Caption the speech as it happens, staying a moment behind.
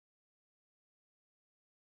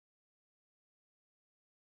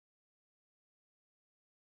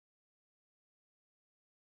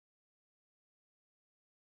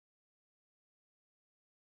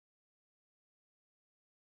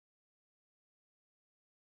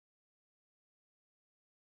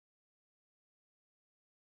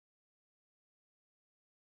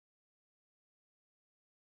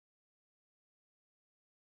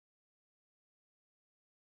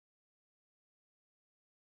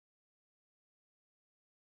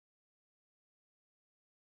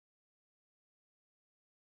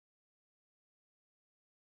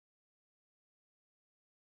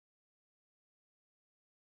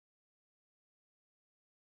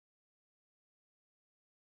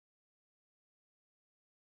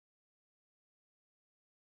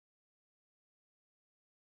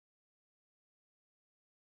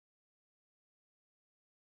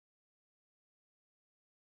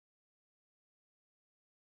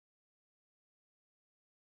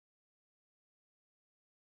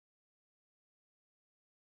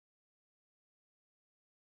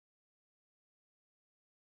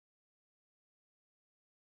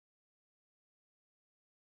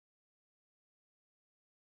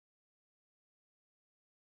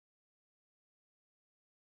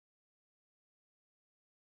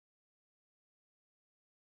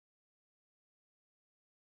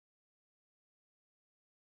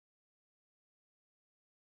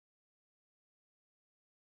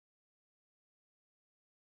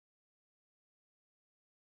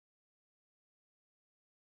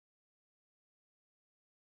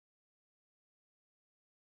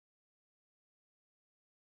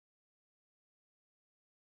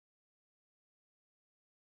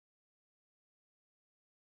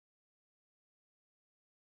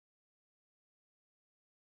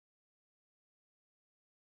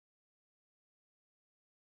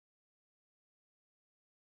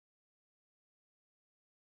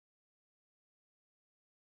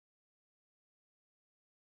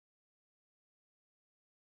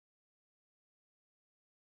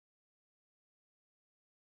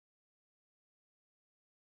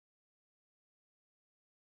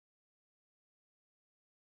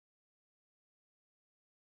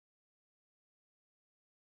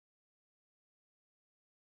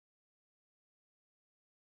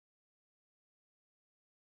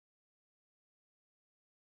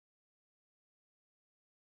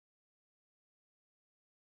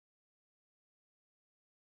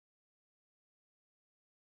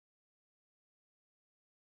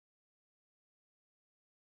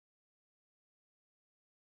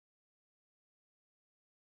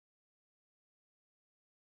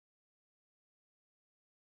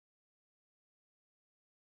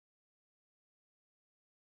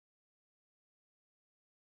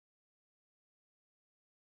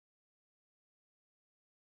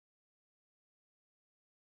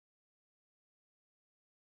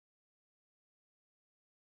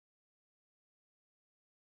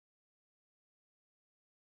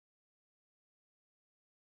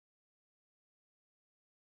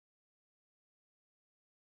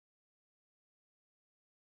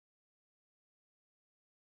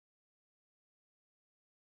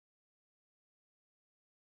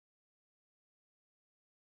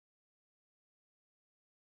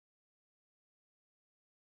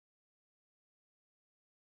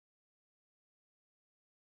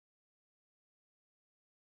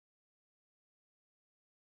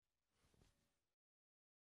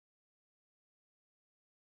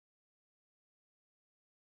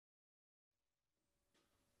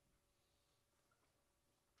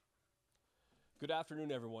Good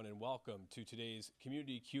afternoon, everyone, and welcome to today's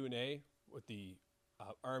community Q&A with the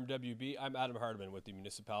RMWB. I'm Adam Hardiman with the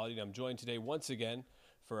municipality, and I'm joined today once again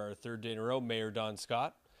for our third day in a row, Mayor Don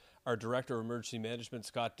Scott, our Director of Emergency Management,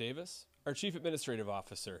 Scott Davis, our Chief Administrative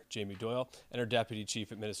Officer, Jamie Doyle, and our Deputy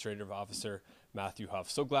Chief Administrative Officer, Matthew Huff.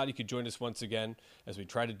 So glad you could join us once again as we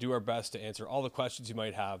try to do our best to answer all the questions you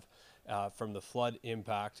might have from the flood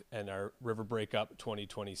impact and our River Breakup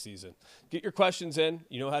 2020 season. Get your questions in.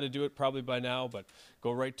 You know how to do it probably by now, but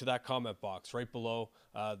go right to that comment box right below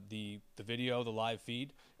the video, the live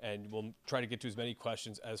feed, and we'll try to get to as many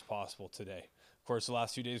questions as possible today. Of course, the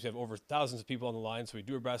last few days we have over thousands of people on the line, so we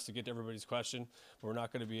do our best to get to everybody's question, but we're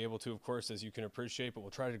not going to be able to, of course, as you can appreciate, but we'll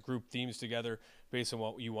try to group themes together based on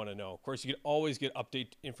what you want to know. Of course, you can always get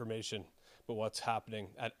update information about what's happening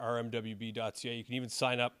at rmwb.ca. You can even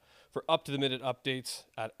sign up for up-to-the-minute updates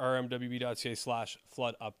at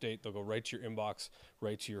rmwb.ca/flood update. They'll go right to your inbox,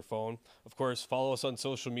 right to your phone. Of course, follow us on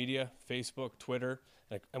social media, Facebook, Twitter,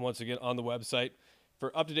 and once again on the website.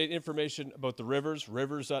 For up-to-date information about the rivers,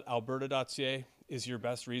 rivers.alberta.ca is your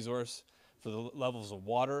best resource for the levels of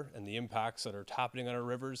water and the impacts that are happening on our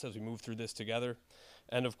rivers as we move through this together.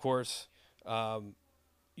 And of course,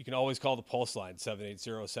 you can always call the Pulse line,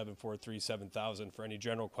 780-743-7000 for any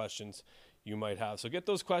general questions you might have. So get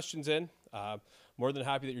those questions in. More than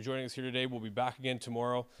happy that you're joining us here today. We'll be back again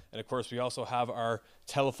tomorrow. And of course, we also have our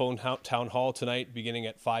telephone town hall tonight beginning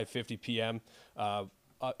at 5:50 p.m.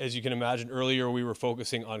 As you can imagine, earlier we were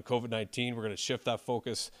focusing on COVID-19. We're going to shift that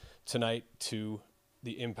focus tonight to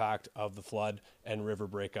the impact of the flood and River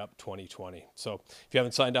Breakup 2020. So if you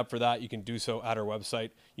haven't signed up for that, you can do so at our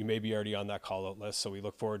website. You may be already on that call out list. So we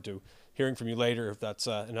look forward to hearing from you later if that's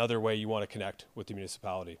another way you want to connect with the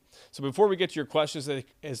municipality. So before we get to your questions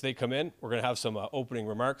as they come in, we're going to have some opening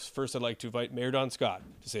remarks. First, I'd like to invite Mayor Don Scott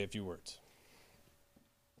to say a few words.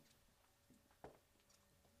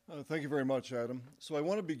 Thank you very much, Adam. So I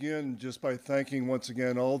want to begin just by thanking once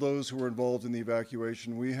again all those who were involved in the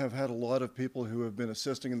evacuation. We have had a lot of people who have been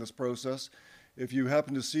assisting in this process. If you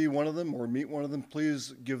happen to see one of them or meet one of them,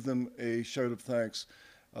 please give them a shout of thanks.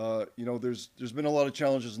 There's been a lot of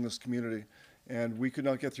challenges in this community, and we could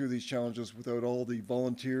not get through these challenges without all the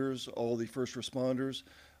volunteers, all the first responders,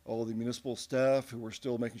 all the municipal staff who are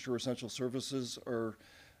still making sure essential services are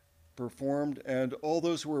performed, and all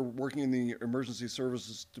those who are working in the emergency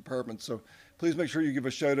services department. So please make sure you give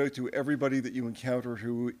a shout out to everybody that you encounter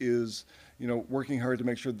who is, working hard to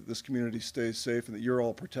make sure that this community stays safe and that you're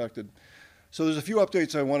all protected. So there's a few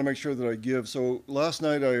updates I want to make sure that I give. So last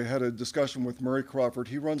night I had a discussion with Murray Crawford.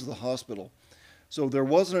 He runs the hospital. So there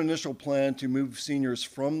was an initial plan to move seniors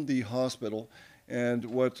from the hospital, and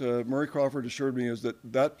what Murray Crawford assured me is that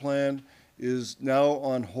that plan is now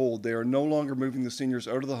on hold. They are no longer moving the seniors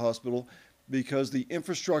out of the hospital because the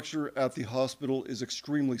infrastructure at the hospital is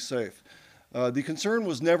extremely safe. The concern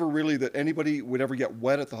was never really that anybody would ever get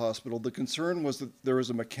wet at the hospital. The concern was that there is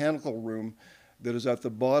a mechanical room that is at the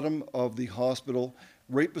bottom of the hospital,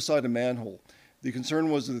 right beside a manhole. The concern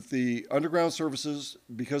was that the underground services,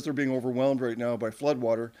 because they're being overwhelmed right now by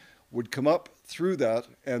floodwater, would come up through that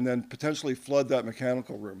and then potentially flood that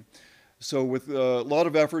mechanical room. So with a lot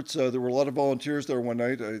of efforts, there were a lot of volunteers there one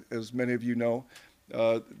night, as many of you know.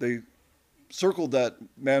 They circled that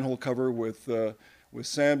manhole cover with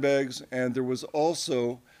sandbags, and there was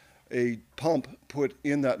also a pump put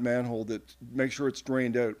in that manhole that makes sure it's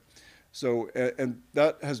drained out. So, and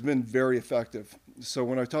that has been very effective. So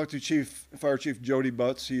when I talked to Fire Chief Jody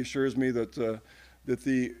Butts, he assures me that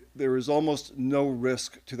there is almost no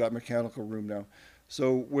risk to that mechanical room now.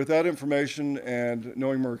 So with that information and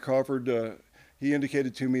knowing Murray Crawford, he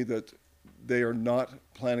indicated to me that they are not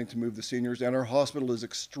planning to move the seniors, and our hospital is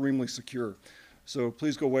extremely secure. So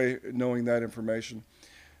please go away knowing that information.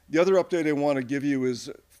 The other update I want to give you is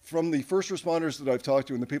from the first responders that I've talked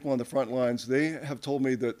to and the people on the front lines. They have told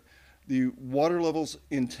me that the water levels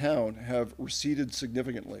in town have receded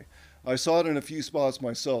significantly. I saw it in a few spots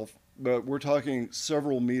myself, but we're talking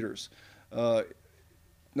several meters.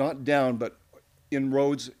 Not down, but in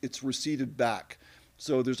roads, it's receded back.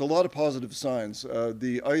 So there's a lot of positive signs.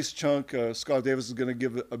 The ice chunk, Scott Davis is going to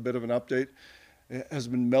give a bit of an update, it has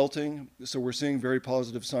been melting. So we're seeing very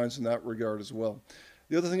positive signs in that regard as well.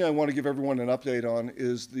 The other thing I want to give everyone an update on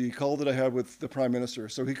is the call that I had with the Prime Minister.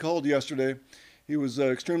 So he called yesterday. He was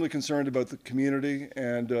extremely concerned about the community,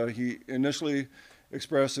 and he initially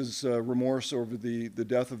expressed his remorse over the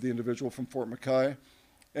death of the individual from Fort McKay.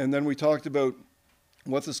 And then we talked about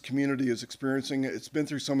what this community is experiencing. It's been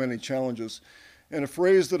through so many challenges. And a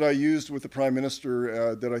phrase that I used with the Prime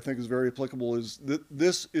Minister that I think is very applicable is that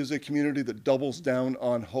this is a community that doubles down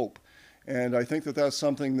on hope. And I think that that's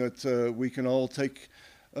something that we can all take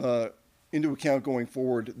into account going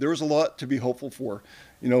forward. There's a lot to be hopeful for.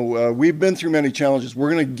 You know, we've been through many challenges.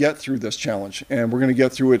 We're going to get through this challenge, and we're going to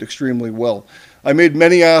get through it extremely well. I made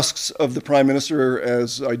many asks of the Prime Minister,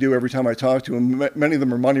 as I do every time I talk to him. Many of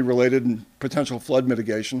them are money-related and potential flood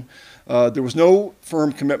mitigation. There was no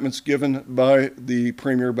firm commitments given by the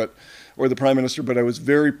Premier, or the Prime Minister, but I was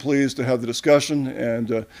very pleased to have the discussion, and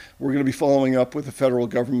we're going to be following up with the federal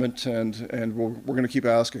government, and we're going to keep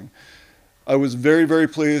asking. I was very, very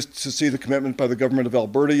pleased to see the commitment by the government of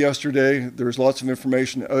Alberta yesterday. There's lots of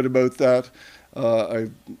information out about that.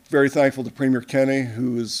 I'm very thankful to Premier Kenney,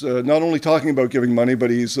 who is not only talking about giving money, but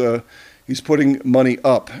he's putting money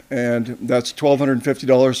up, and that's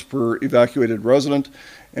 $1,250 per evacuated resident,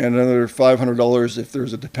 and another $500 if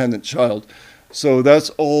there's a dependent child. So that's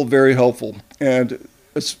all very helpful. And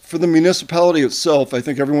as for the municipality itself, I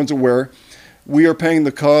think everyone's aware, we are paying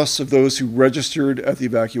the costs of those who registered at the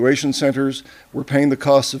evacuation centers. We're paying the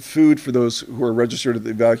costs of food for those who are registered at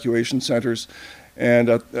the evacuation centers and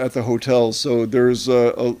at the hotels. So there's,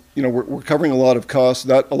 we're covering a lot of costs.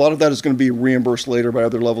 A lot of that is going to be reimbursed later by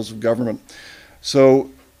other levels of government.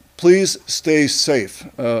 So please stay safe.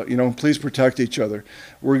 Please protect each other.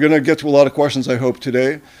 We're going to get to a lot of questions, I hope,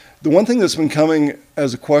 today. The one thing that's been coming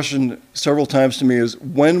as a question several times to me is,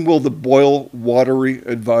 when will the boil watery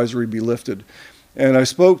advisory be lifted? And I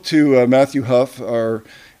spoke to Matthew Huff,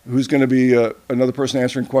 who's going to be another person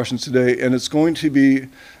answering questions today, and it's going to be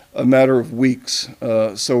a matter of weeks.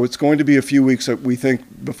 So it's going to be a few weeks, we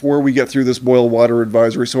think, before we get through this boil water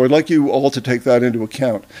advisory. So I'd like you all to take that into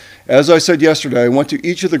account. As I said yesterday, I went to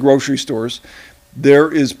each of the grocery stores.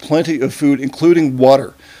 There is plenty of food, including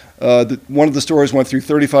water. One of the stores went through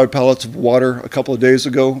 35 pallets of water a couple of days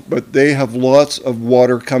ago, but they have lots of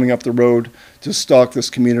water coming up the road to stock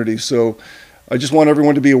this community. So I just want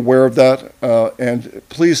everyone to be aware of that, and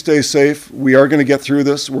please stay safe. We are going to get through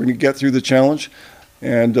this. We're going to get through the challenge,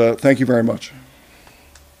 and thank you very much.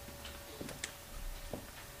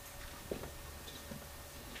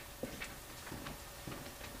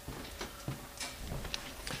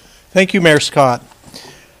 Thank you, Mayor Scott.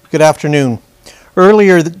 Good afternoon.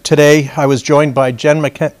 Earlier today, I was joined by Jen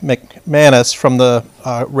McManus from the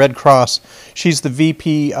Red Cross. She's the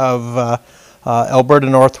VP of Alberta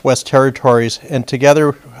Northwest Territories, and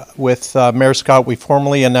together with Mayor Scott, we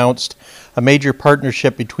formally announced a major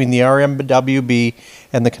partnership between the RMWB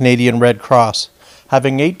and the Canadian Red Cross.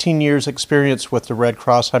 Having 18 years experience with the Red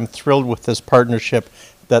Cross, I'm thrilled with this partnership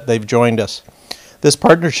that they've joined us. This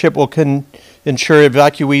partnership will ensure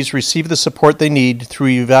evacuees receive the support they need through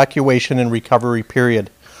evacuation and recovery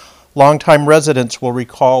period. Longtime residents will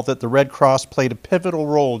recall that the Red Cross played a pivotal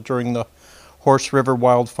role during the Horse River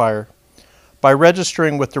wildfire. By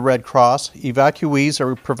registering with the Red Cross, evacuees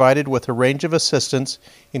are provided with a range of assistance,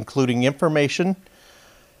 including information,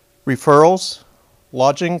 referrals,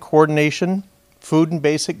 lodging coordination, food and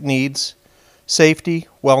basic needs, safety,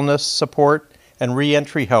 wellness support, and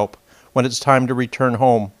re-entry help when it's time to return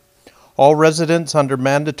home. All residents under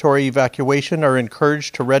mandatory evacuation are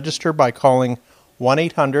encouraged to register by calling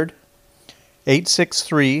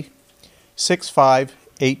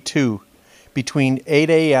 1-800-863-6582 between 8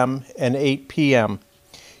 a.m. and 8 p.m.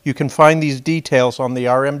 You can find these details on the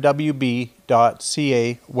rmwb.ca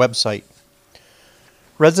website.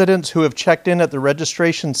 Residents who have checked in at the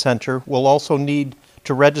registration center will also need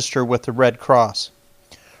to register with the Red Cross.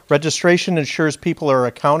 Registration ensures people are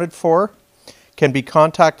accounted for, can be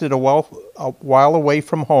contacted a while away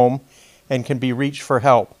from home, and can be reached for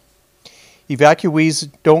help. Evacuees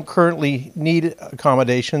don't currently need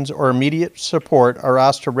accommodations or immediate support are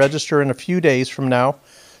asked to register in a few days from now,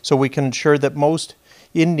 so we can ensure that most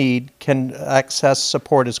in need can access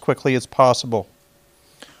support as quickly as possible.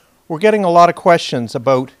 We're getting a lot of questions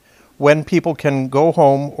about when people can go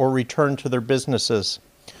home or return to their businesses.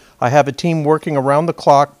 I have a team working around the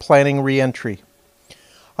clock planning re-entry.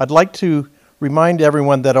 I'd like to remind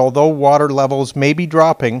everyone that although water levels may be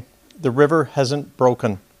dropping, the river hasn't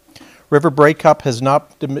broken. River breakup has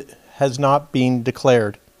not been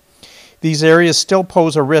declared. These areas still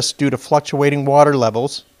pose a risk due to fluctuating water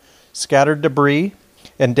levels, scattered debris,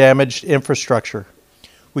 and damaged infrastructure.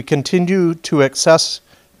 We continue to assess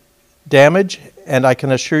damage, and I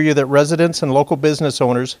can assure you that residents and local business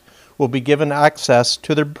owners will be given access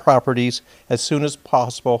to their properties as soon as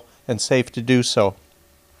possible and safe to do so.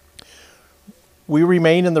 We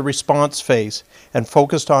remain in the response phase and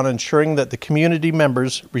focused on ensuring that the community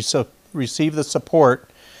members receive the support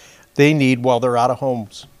they need while they're out of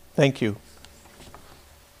homes. Thank you.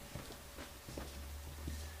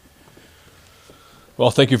 Well,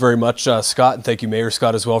 thank you very much, Scott, and thank you, Mayor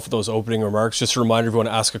Scott, as well, for those opening remarks. Just a reminder, if you want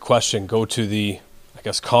to ask a question, go to the,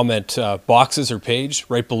 comment boxes or page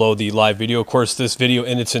right below the live video. Of course, this video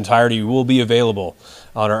in its entirety will be available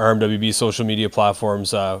on our RMWB social media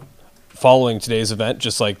platforms following today's event.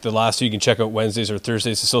 Just like the last two, you can check out Wednesdays or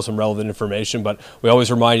Thursdays. There's still some relevant information, but we always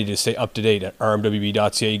remind you to stay up to date at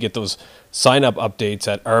rmwb.ca. You get those sign-up updates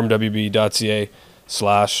at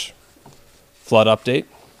rmwb.ca/flood update.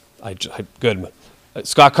 Good.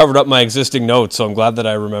 Scott covered up my existing notes, so I'm glad that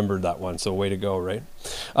I remembered that one. So way to go, right?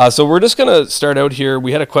 So we're just going to start out here.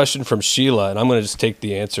 We had a question from Sheila, and I'm going to just take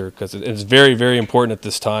the answer because it's very, very important at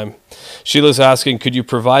this time. Sheila's asking, could you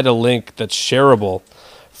provide a link that's shareable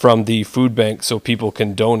from the food bank so people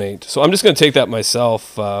can donate? So I'm just going to take that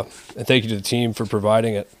myself, and thank you to the team for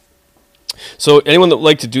providing it. So anyone that would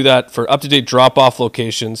like to do that for up-to-date drop-off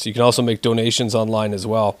locations, you can also make donations online as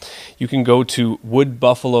well. You can go to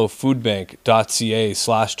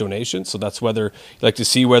woodbuffalofoodbank.ca/donations. So that's whether you'd like to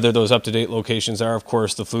see whether those up-to-date locations are. Of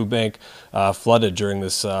course, the food bank flooded during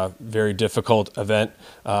this very difficult event,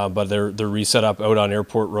 but they're reset up out on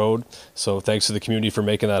Airport Road. So thanks to the community for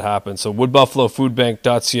making that happen. So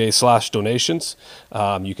woodbuffalofoodbank.ca/donations.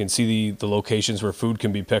 You can see the locations where food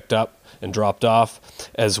can be picked up and dropped off,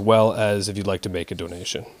 as well as if you'd like to make a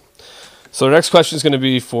donation. So our next question is going to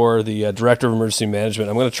be for the Director of Emergency Management.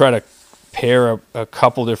 I'm going to try to pair a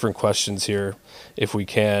couple different questions here, if we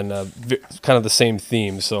can, kind of the same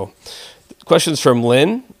theme. So questions from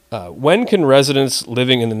Lynn. When can residents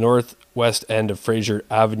living in the northwest end of Fraser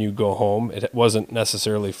Avenue go home? It wasn't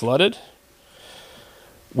necessarily flooded.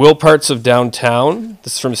 Will parts of downtown,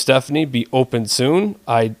 this is from Stephanie, be open soon?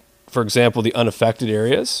 For example, the unaffected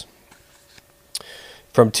areas.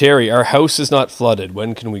 From Terry, our house is not flooded.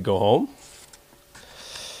 When can we go home?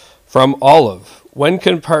 From Olive, when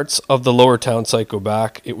can parts of the lower town site go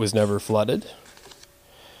back? It was never flooded.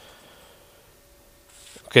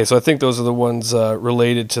 Okay, so I think those are the ones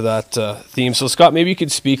related to that theme. So Scott, maybe you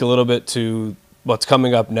could speak a little bit to what's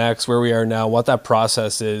coming up next, where we are now, what that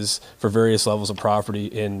process is for various levels of property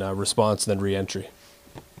in response and then re-entry.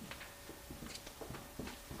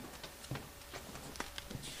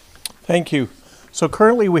 Thank you. So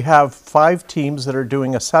currently we have 5 teams that are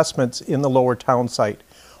doing assessments in the lower town site.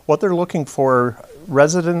 What they're looking for,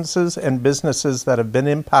 residences and businesses that have been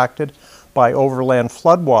impacted by overland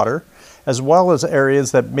floodwater, as well as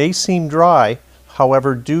areas that may seem dry,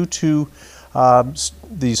 however, due to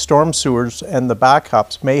the storm sewers and the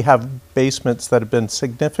backups, may have basements that have been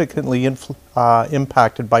significantly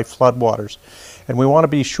impacted by floodwaters. And we want to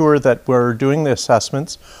be sure that we're doing the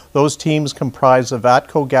assessments. Those teams comprise of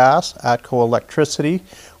ATCO Gas, ATCO Electricity.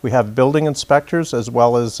 We have building inspectors as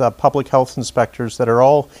well as public health inspectors that are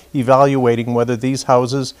all evaluating whether these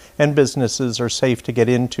houses and businesses are safe to get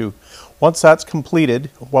into. Once that's completed,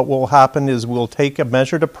 what will happen is we'll take a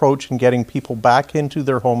measured approach in getting people back into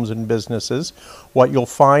their homes and businesses. What you'll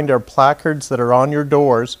find are placards that are on your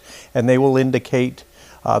doors, and they will indicate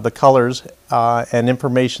the colors and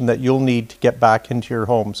information that you'll need to get back into your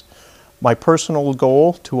homes. My personal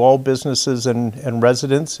goal to all businesses and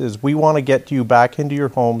residents is we want to get you back into your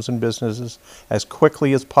homes and businesses as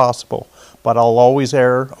quickly as possible, but I'll always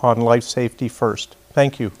err on life safety first.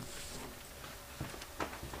 Thank you.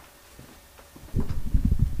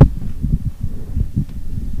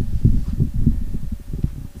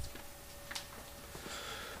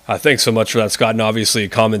 Thanks so much for that, Scott. And obviously a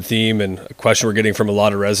common theme and a question we're getting from a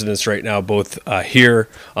lot of residents right now, both here,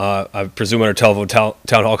 I presume on our telephone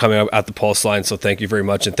town hall coming up at the Pulse line. So thank you very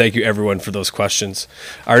much. And thank you everyone for those questions.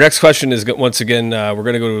 Our next question is, once again, we're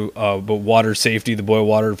going to go to about water safety, the Boil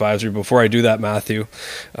Water Advisory. Before I do that, Matthew,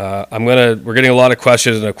 we're getting a lot of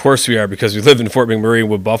questions, and of course we are, because we live in Fort McMurray and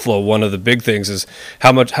Wood Buffalo. One of the big things is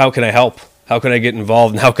how can I help? How can I get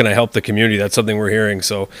involved, and how can I help the community? That's something we're hearing.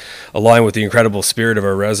 So align with the incredible spirit of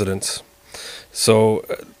our residents. So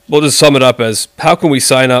we'll just sum it up as, how can we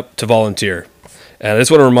sign up to volunteer? And I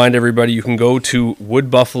just want to remind everybody, you can go to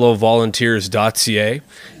woodbuffalovolunteers.ca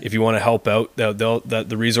if you want to help out.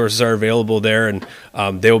 The resources are available there, and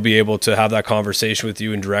they will be able to have that conversation with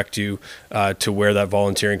you and direct you to where that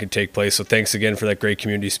volunteering can take place. So thanks again for that great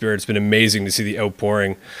community spirit. It's been amazing to see the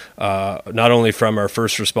outpouring, not only from our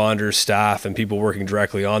first responders, staff, and people working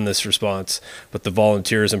directly on this response, but the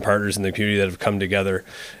volunteers and partners in the community that have come together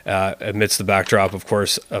amidst the backdrop, of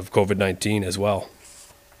course, of COVID-19 as well.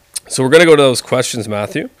 So we're going to go to those questions,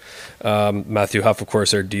 Matthew. Matthew Huff, of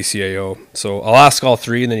course, our DCAO. So I'll ask all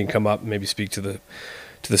three, and then you can come up and maybe speak to the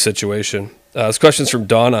situation. This question's from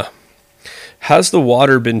Donna. Has the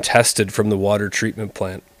water been tested from the water treatment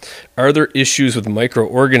plant? Are there issues with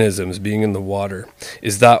microorganisms being in the water?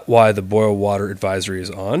 Is that why the boil water advisory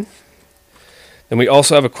is on? Then we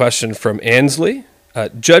also have a question from Ansley.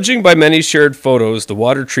 Judging by many shared photos, the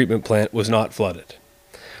water treatment plant was not flooded.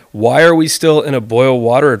 Why are we still in a boil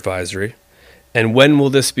water advisory? And when will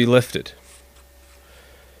this be lifted?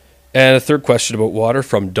 And a third question about water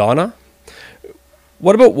from Donna.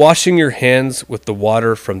 What about washing your hands with the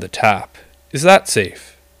water from the tap? Is that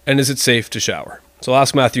safe? And is it safe to shower? So I'll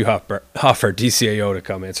ask Matthew Hoffer, DCAO, to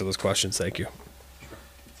come answer those questions. Thank you.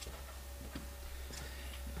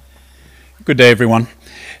 Good day, everyone.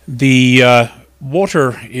 The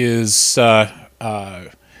water is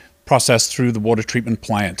processed through the water treatment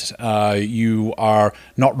plant. You are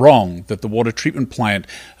not wrong that the water treatment plant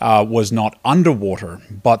was not underwater,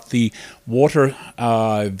 but the water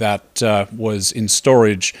that was in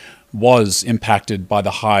storage was impacted by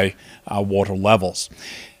the high water levels.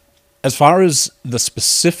 As far as the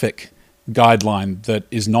specific guideline that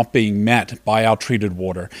is not being met by our treated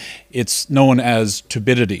water, it's known as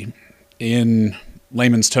turbidity. In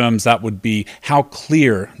layman's terms, that would be how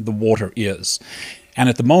clear the water is. And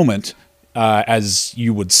at the moment, as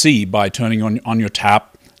you would see by turning on your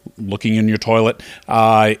tap, looking in your toilet,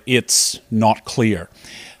 it's not clear.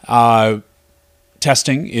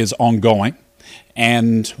 Testing is ongoing,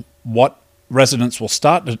 and what residents will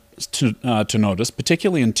start to notice,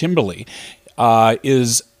 particularly in Timberlea,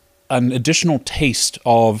 is an additional taste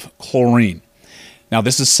of chlorine. Now,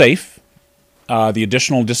 this is safe. The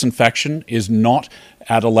additional disinfection is not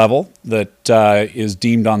at a level that is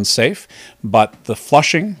deemed unsafe, but the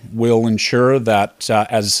flushing will ensure that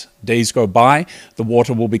as days go by, the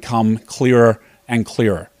water will become clearer and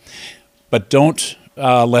clearer. But don't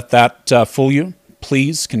let that fool you.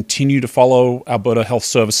 Please continue to follow Alberta Health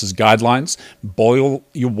Services guidelines. Boil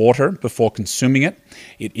your water before consuming it.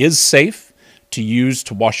 It is safe to use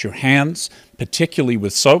to wash your hands, particularly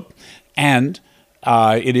with soap, and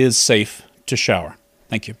it is safe to shower.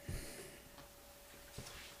 Thank you.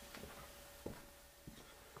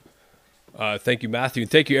 Thank you, Matthew.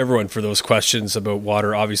 Thank you, everyone, for those questions about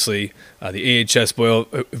water. Obviously, the AHS boil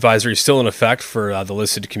advisory is still in effect for the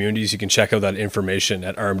listed communities. You can check out that information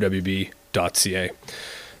at rmwb.ca.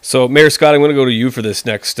 So, Mayor Scott, I'm going to go to you for this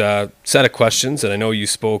next set of questions. And I know you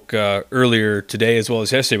spoke earlier today as well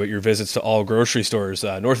as yesterday about your visits to all grocery stores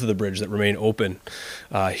north of the bridge that remain open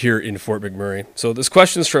here in Fort McMurray. So this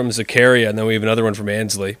question is from Zakaria, and then we have another one from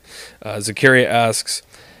Ansley. Zakaria asks,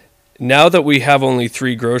 now that we have only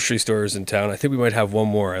 3 grocery stores in town, I think we might have one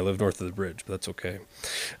more. I live north of the bridge, but that's okay.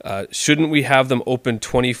 Shouldn't we have them open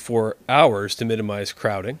 24 hours to minimize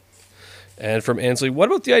crowding? And from Ansley, what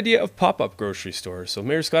about the idea of pop-up grocery stores? So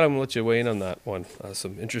Mayor Scott, I'm going to let you weigh in on that one.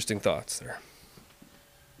 Some interesting thoughts there.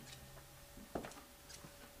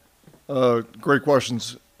 Great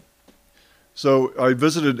questions. So I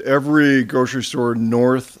visited every grocery store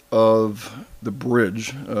north of the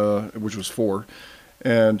bridge, which was 4.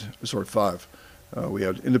 And, sorry, 5. We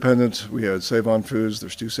had Independent, we had Save On Foods,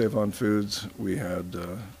 there's 2 Save On Foods, we had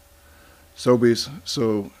Sobeys,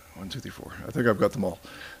 so 1, 2, 3, 4. I think I've got them all.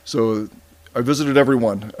 So I visited every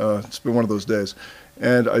one. It's been one of those days.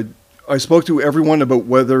 And I spoke to everyone about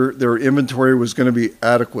whether their inventory was going to be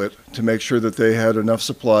adequate to make sure that they had enough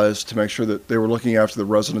supplies to make sure that they were looking after the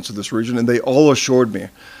residents of this region. And they all assured me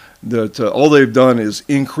that all they've done is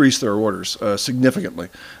increase their orders significantly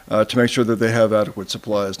to make sure that they have adequate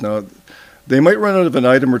supplies. Now, they might run out of an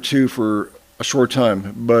item or 2 for a short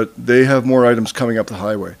time, but they have more items coming up the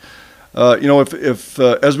highway. You know, if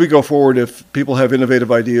as we go forward, if people have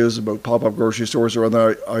innovative ideas about pop-up grocery stores or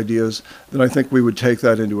other ideas, then I think we would take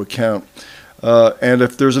that into account. And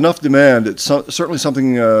if there's enough demand, it's certainly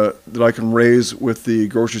something that I can raise with the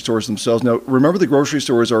grocery stores themselves. Now, remember, the grocery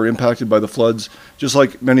stores are impacted by the floods, just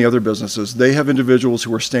like many other businesses. They have individuals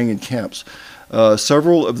who are staying in camps.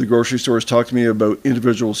 Several of the grocery stores talked to me about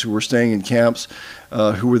individuals who were staying in camps,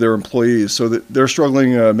 who were their employees. So that they're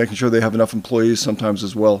struggling making sure they have enough employees sometimes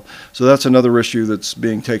as well. So that's another issue that's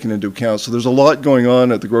being taken into account. So there's a lot going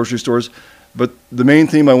on at the grocery stores. But the main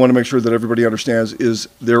theme I want to make sure that everybody understands is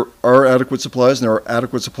there are adequate supplies, and there are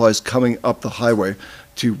adequate supplies coming up the highway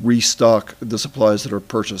to restock the supplies that are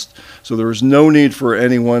purchased. So there is no need for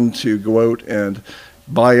anyone to go out and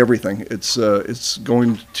buy everything. It's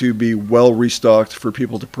going to be well restocked for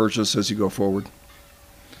people to purchase as you go forward.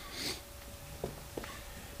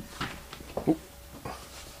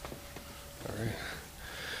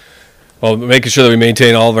 Well, making sure that we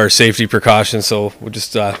maintain all of our safety precautions. So we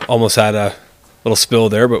just almost had a little spill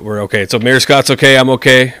there, but we're okay. So Mayor Scott's okay. I'm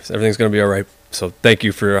okay. Everything's going to be all right. So thank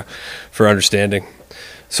you for understanding.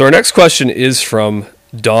 So our next question is from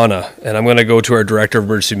Donna, and I'm going to go to our Director of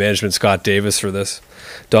Emergency Management, Scott Davis, for this.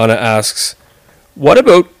 Donna asks, what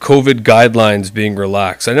about COVID guidelines being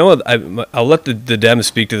relaxed? I know I'll let the Dems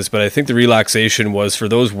speak to this, but I think the relaxation was for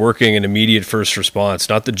those working in immediate first response,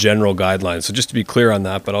 not the general guidelines. So just to be clear on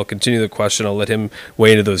that, but I'll continue the question. I'll let him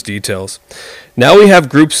weigh into those details. Now we have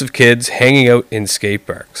groups of kids hanging out in skate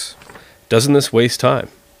parks. Doesn't this waste time?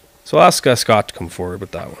 So I'll ask Scott to come forward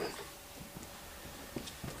with that one.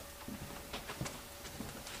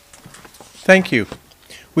 Thank you.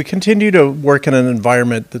 We continue to work in an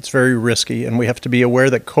environment that's very risky, and we have to be aware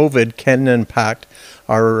that COVID can impact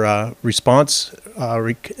our response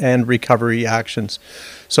and recovery actions.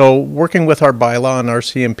 So working with our bylaw and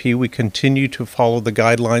RCMP, we continue to follow the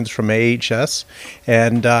guidelines from AHS,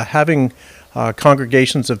 and having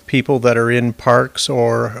congregations of people that are in parks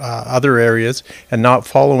or other areas and not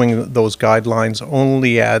following those guidelines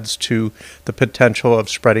only adds to the potential of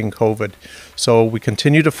spreading COVID. So we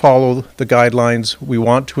continue to follow the guidelines. We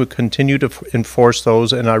want to continue to enforce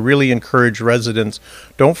those, and I really encourage residents,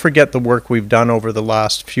 don't forget the work we've done over the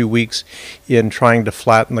last few weeks in trying to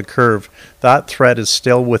flatten the curve. That threat is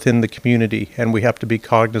still within the community, and we have to be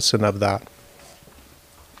cognizant of that.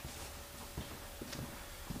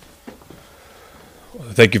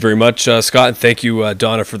 Thank you very much, Scott, and thank you,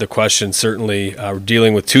 Donna, for the question. Certainly, we're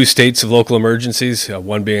dealing with two states of local emergencies,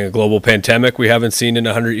 one being a global pandemic we haven't seen in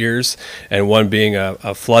 100 years, and one being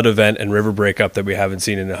a flood event and river breakup that we haven't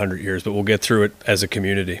seen in 100 years, but we'll get through it as a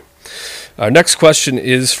community. Our next question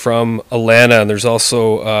is from Alana, and there's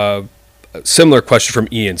also a similar question from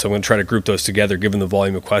Ian, so I'm going to try to group those together given the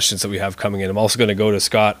volume of questions that we have coming in. I'm also going to go to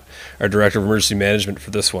Scott, our Director of Emergency Management,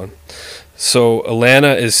 for this one. So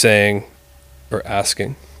Alana is saying, or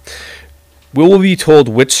asking, will we be told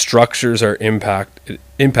which structures are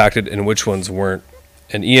impacted and which ones weren't?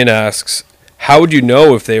 And Ian asks, how would you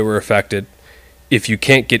know if they were affected if you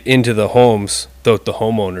can't get into the homes without the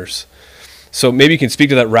homeowners? So maybe you can speak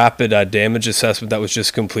to that rapid damage assessment that was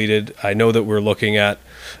just completed. I know that we're looking at,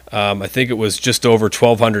 I think it was just over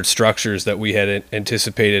 1,200 structures that we had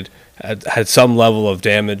anticipated had some level of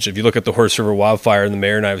damage. If you look at the Horse River wildfire, and the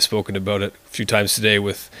mayor and I have spoken about it a few times today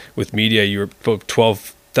with media, you were about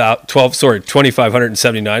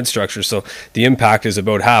 2,579 structures. So the impact is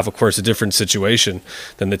about half. Of course, a different situation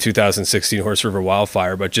than the 2016 Horse River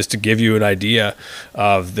wildfire. But just to give you an idea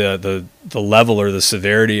of the level or the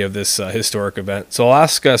severity of this historic event. So I'll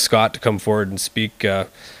ask Scott to come forward and speak to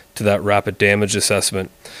that rapid damage assessment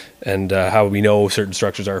and how we know certain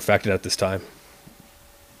structures are affected at this time.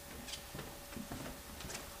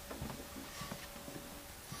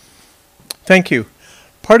 Thank you.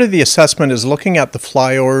 Part of the assessment is looking at the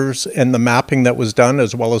flyovers and the mapping that was done,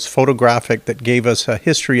 as well as photographic that gave us a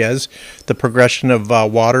history as the progression of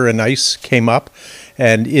water and ice came up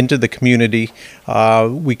and into the community.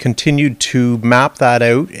 We continued to map that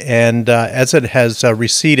out, and as it has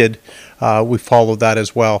receded, we followed that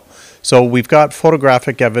as well. So we've got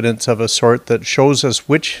photographic evidence of a sort that shows us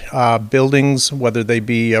which buildings, whether they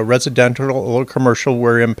be residential or commercial,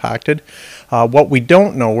 were impacted. What we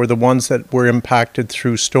don't know were the ones that were impacted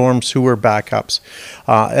through storm sewer backups.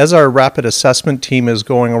 As our rapid assessment team is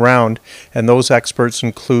going around, and those experts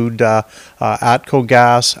include ATCO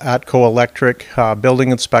Gas, ATCO Electric, building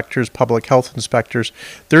inspectors, public health inspectors,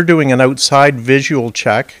 they're doing an outside visual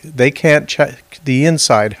check. They can't check the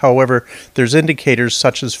inside. However, there's indicators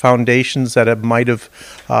such as foundations that might have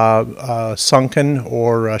sunken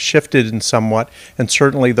or shifted in somewhat, and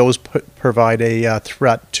certainly those provide a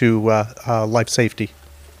threat to life safety.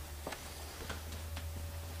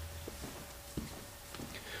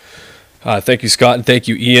 Thank you, Scott, and thank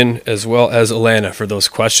you, Ian, as well as Alana, for those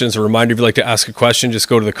questions. A reminder, if you'd like to ask a question, just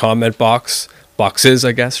go to the comment boxes,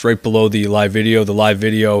 I guess, right below the live video. The live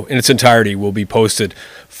video in its entirety will be posted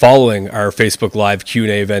following our Facebook Live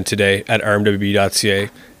Q&A event today at rmwb.ca.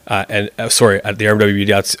 At the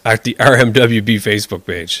RMWB Facebook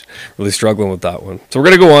page. Really struggling with that one. So we're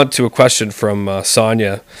going to go on to a question from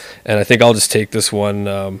Sonia, and I think I'll just take this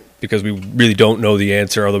one because we really don't know the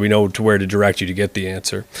answer, although we know to where to direct you to get the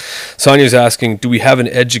answer. Sonia's asking, do we have an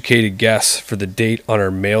educated guess for the date on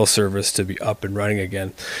our mail service to be up and running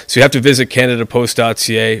again? So you have to visit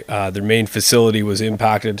CanadaPost.ca. Their main facility was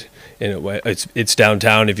impacted. It's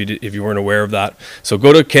downtown if you weren't aware of that. So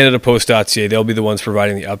go to CanadaPost.ca. They'll be the ones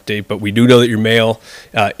providing the update. But we do know that your mail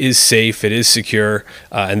is safe, it is secure,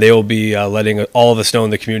 and they will be letting all of us know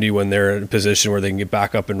in the community when they're in a position where they can get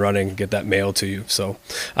back up and running and get that mail to you. So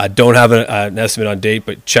don't have an estimate on date,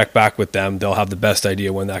 but check back with them. They'll have the best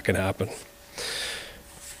idea when that can happen. I'm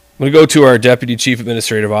going to go to our Deputy Chief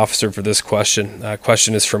Administrative Officer for this question.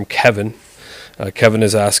 Question is from Kevin. Kevin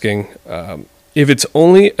is asking if it's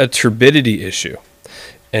only a turbidity issue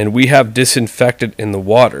and we have disinfectant in the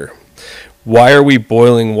water, why are we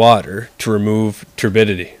boiling water to remove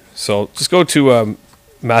turbidity? So just go to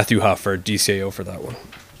Matthew Huff, our DCAO, for that one.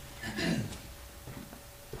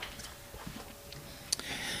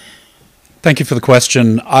 Thank you for the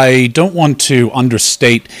question. I don't want to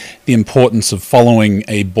understate the importance of following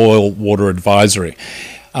a boil water advisory.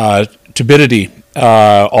 Turbidity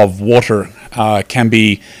of water can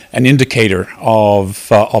be an indicator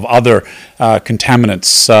of other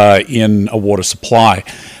contaminants in a water supply.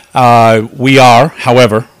 We are,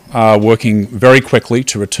 however, working very quickly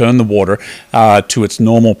to return the water to its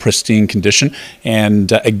normal pristine condition,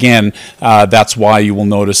 and again, that's why you will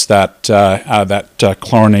notice that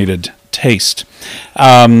chlorinated taste.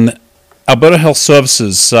 Alberta Health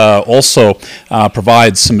Services also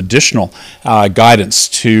provides some additional guidance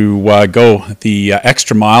to go the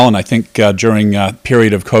extra mile, and I think during a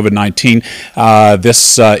period of COVID-19,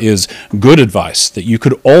 this is good advice, that you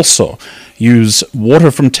could also use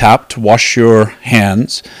water from tap to wash your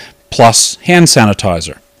hands, plus hand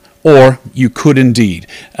sanitizer. Or you could indeed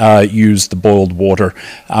use the boiled water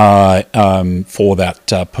for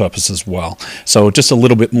that purpose as well. So just a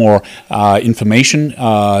little bit more information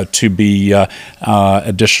to be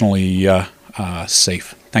additionally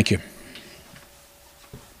safe. Thank you.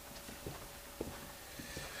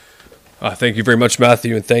 Thank you very much,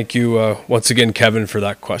 Matthew, and thank you once again, Kevin, for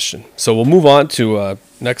that question. So we'll move on to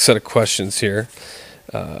next set of questions here.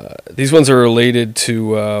 These ones are related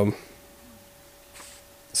to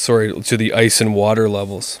to the ice and water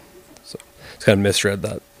levels. So it's kind of misread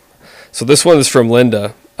that. So this one is from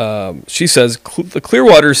Linda. She says, the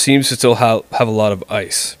Clearwater seems to still have a lot of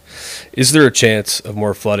ice. Is there a chance of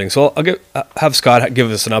more flooding? So I'll have Scott give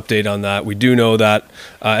us an update on that. We do know that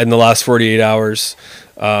in the last 48 hours,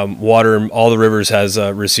 water in all the rivers has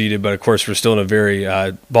receded, but of course we're still in a very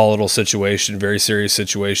volatile situation, very serious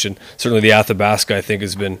situation. Certainly the Athabasca, I think,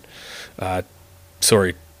 has been,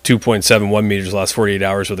 2.71 meters the last 48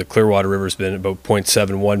 hours, where the Clearwater River has been about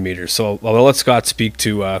 0.71 meters. So I'll let Scott speak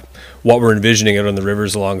to what we're envisioning out on the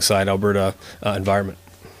rivers alongside Alberta environment.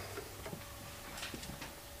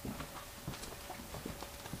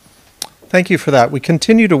 Thank you for that. We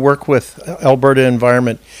continue to work with Alberta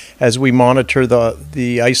Environment as we monitor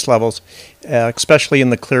the ice levels, especially in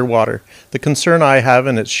the Clearwater. The concern I have,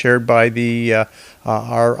 and it's shared by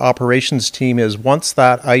our operations team, is once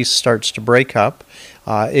that ice starts to break up,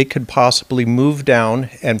 it could possibly move down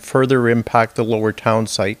and further impact the lower town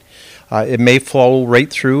site. It may flow right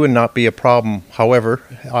through and not be a problem. However,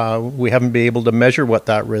 we haven't been able to measure what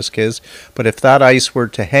that risk is, but if that ice were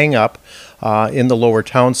to hang up in the lower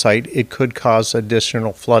town site, it could cause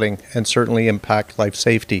additional flooding and certainly impact life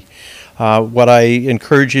safety. What I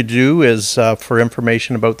encourage you to do is, for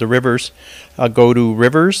information about the rivers, go to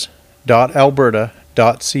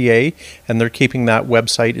rivers.alberta.ca, and they're keeping that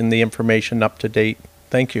website and the information up to date.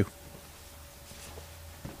 Thank you.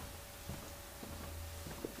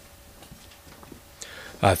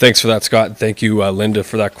 Thanks for that, Scott. Thank you, Linda,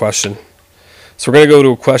 for that question. So we're going to go to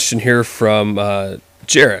a question here from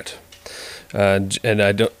Jarrett. We're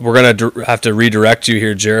going to have to redirect you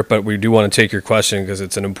here, Jarrett, but we do want to take your question because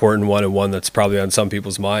it's an important one and one that's probably on some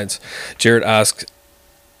people's minds. Jarrett asks,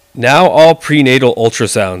 now all prenatal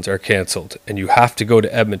ultrasounds are canceled and you have to go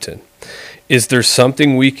to Edmonton. Is there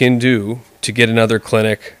something we can do to get another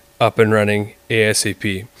clinic up and running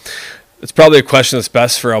ASAP? It's probably a question that's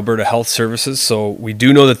best for Alberta Health Services. So we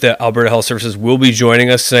do know that the Alberta Health Services will be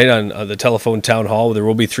joining us tonight on the telephone town hall. There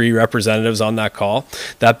will be 3 representatives on that call.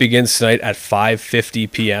 That begins tonight at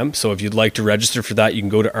 5:50 p.m. So if you'd like to register for that, you can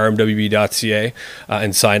go to rmwb.ca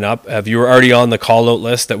and sign up. If you were already on the call-out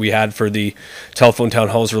list that we had for the telephone town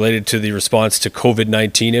halls related to the response to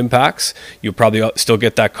COVID-19 impacts, you'll probably still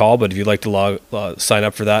get that call. But if you'd like to sign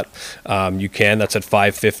up for that, you can. That's at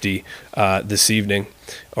 5:50 this evening.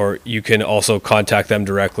 Or you can also contact them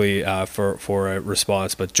directly for a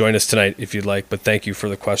response. But join us tonight if you'd like. But thank you for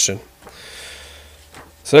the question.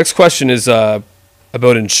 So next question is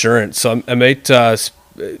about insurance. So I might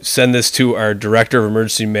send this to our Director of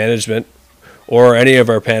Emergency Management or any of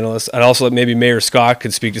our panelists. And also maybe Mayor Scott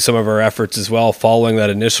could speak to some of our efforts as well following that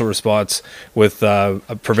initial response with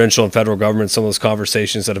provincial and federal government, some of those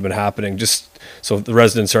conversations that have been happening, just so the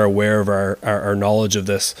residents are aware of our knowledge of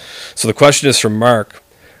this. So the question is from Mark.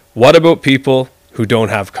 What about people who don't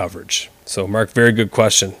have coverage? So Mark, very good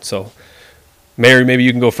question. So Mayor, maybe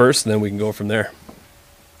you can go first and then we can go from there.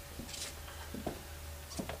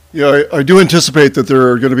 Yeah, I do anticipate that there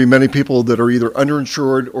are going to be many people that are either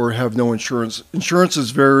underinsured or have no insurance. Insurance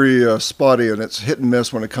is very spotty, and it's hit and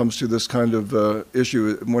miss when it comes to this kind of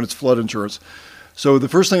issue, when it's flood insurance. So the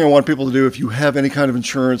first thing I want people to do, if you have any kind of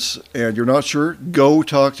insurance and you're not sure, go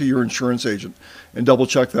talk to your insurance agent and double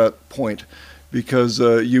check that point, because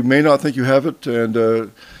you may not think you have it,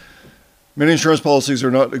 and many insurance policies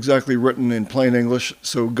are not exactly written in plain English.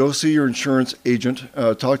 So go see your insurance agent,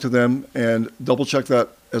 talk to them, and double check that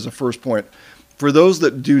as a first point. For those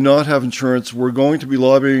that do not have insurance, we're going to be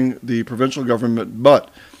lobbying the provincial government, but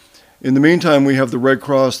in the meantime, we have the Red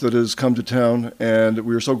Cross that has come to town, and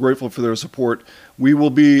we are so grateful for their support. We will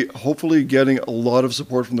be hopefully getting a lot of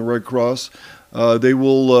support from the Red Cross. They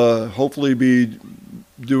will hopefully be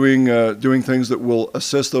doing things that will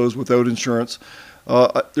assist those without insurance.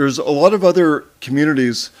 There's a lot of other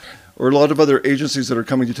communities or a lot of other agencies that are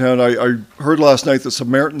coming to town. I heard last night that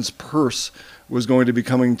Samaritan's Purse was going to be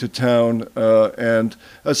coming to town, and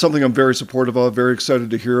that's something I'm very supportive of, very excited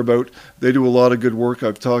to hear about. They do a lot of good work.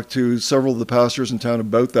 I've talked to several of the pastors in town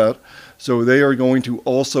about that. So they are going to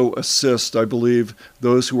also assist, I believe,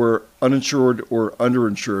 those who are uninsured or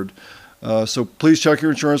underinsured. So please check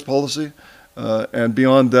your insurance policy. And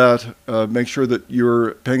beyond that, make sure that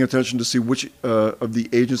you're paying attention to see which of the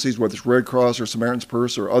agencies, whether it's Red Cross or Samaritan's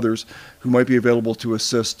Purse or others, who might be available to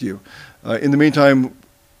assist you. In the meantime,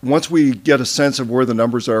 once we get a sense of where the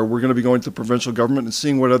numbers are, we're going to be going to the provincial government and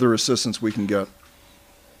seeing what other assistance we can get.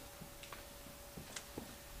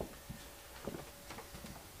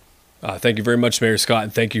 Thank you very much, Mayor Scott,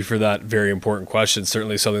 and thank you for that very important question.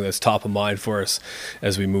 Certainly something that's top of mind for us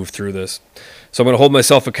as we move through this. So I'm going to hold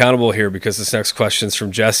myself accountable here, because this next question is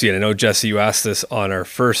from Jesse, and I know, Jesse, you asked this on our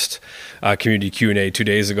first community Q&A 2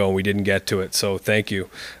 days ago, and we didn't get to it, so thank you.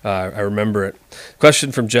 I remember it.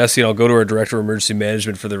 Question from Jesse, and I'll go to our Director of Emergency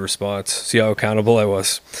Management for the response. See how accountable I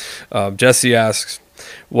was. Jesse asks,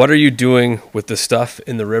 what are you doing with the stuff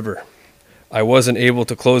in the river? I wasn't able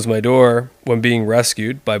to close my door when being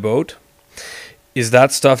rescued by boat. Is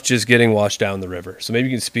that stuff just getting washed down the river? So maybe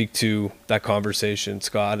you can speak to that conversation,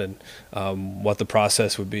 Scott, and what the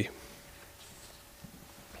process would be.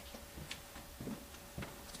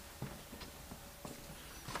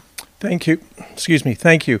 Thank you. Excuse me.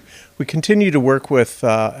 Thank you. We continue to work with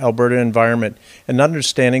Alberta Environment and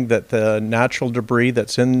understanding that the natural debris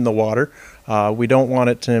that's in the water, we don't want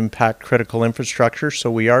it to impact critical infrastructure, so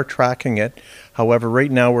we are tracking it. However, right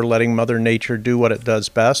now we're letting Mother Nature do what it does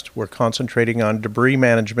best. We're concentrating on debris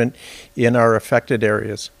management in our affected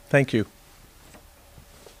areas. Thank you.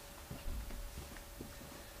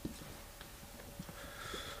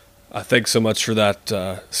 Thanks so much for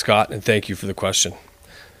that, Scott, and thank you for the question.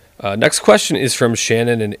 Next question is from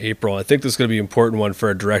Shannon and April. I think this is going to be an important one for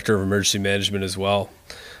our Director of Emergency Management as well.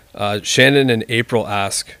 Shannon and April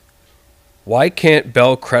ask, why can't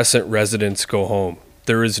Bell Crescent residents go home?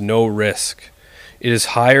 There is no risk. It is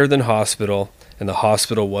higher than hospital, and the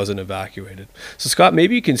hospital wasn't evacuated. So, Scott,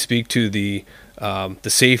 maybe you can speak to the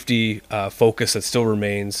safety focus that still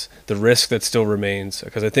remains, the risk that still remains,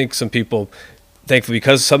 because I think some people, thankfully,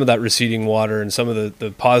 because some of that receding water and some of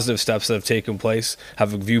the positive steps that have taken place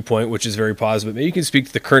have a viewpoint which is very positive. Maybe you can speak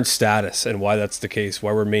to the current status and why that's the case,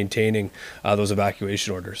 why we're maintaining those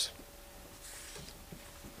evacuation orders.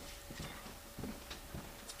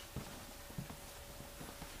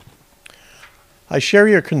 I share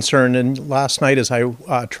your concern, and last night as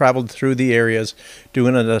I traveled through the areas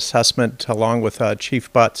doing an assessment along with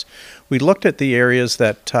Chief Butts, we looked at the areas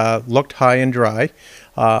that looked high and dry,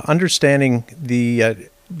 understanding the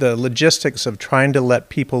logistics of trying to let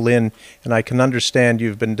people in, and I can understand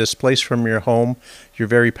you've been displaced from your home. You're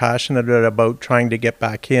very passionate about trying to get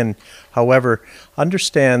back in. However,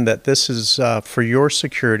 understand that this is for your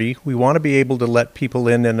security. We want to be able to let people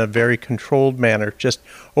in a very controlled manner. Just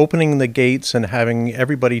opening the gates and having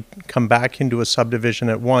everybody come back into a subdivision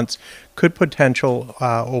at once could potentially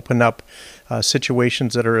open up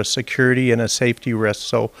situations that are a security and a safety risk.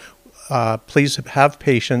 So please have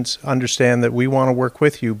patience. Understand that we want to work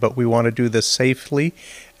with you, but we want to do this safely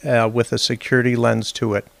with a security lens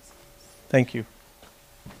to it. Thank you.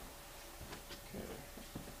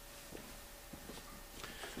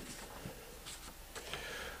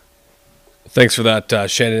 Thanks for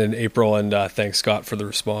that, Shannon and April, and thanks, Scott, for the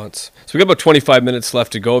response. So we've got about 25 minutes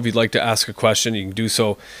left to go. If you'd like to ask a question, you can do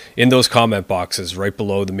so in those comment boxes right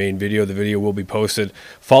below the main video. The video will be posted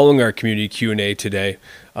following our community Q&A today.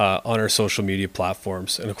 on our social media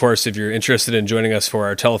platforms. And of course, if you're interested in joining us for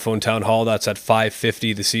our telephone town hall, that's at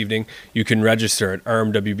 5:50 this evening. You can register at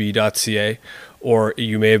rmwb.ca, or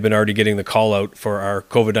you may have been already getting the call out for our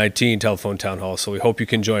COVID-19 telephone town hall. So we hope you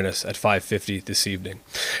can join us at 5:50 this evening.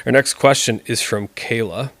 Our next question is from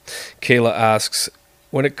Kayla. Kayla asks,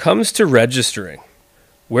 when it comes to registering,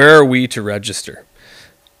 where are we to register?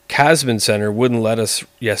 Casman Center wouldn't let us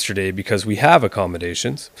yesterday because we have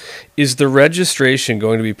accommodations. Is the registration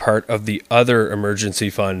going to be part of the other emergency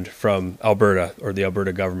fund from Alberta or the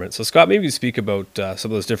Alberta government? So Scott, maybe you speak about some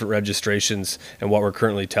of those different registrations and what we're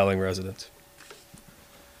currently telling residents.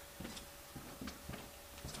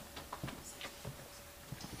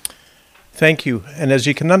 Thank you. And as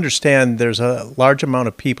you can understand, there's a large amount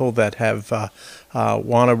of people that have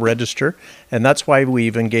want to register, and that's why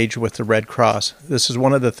we've engaged with the Red Cross. This is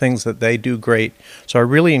one of the things that they do great. So I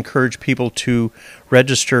really encourage people to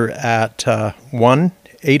register at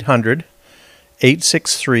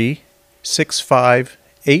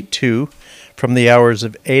 1-800-863-6582 from the hours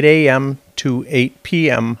of 8 a.m. to 8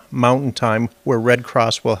 p.m. Mountain Time, where Red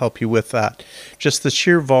Cross will help you with that. Just the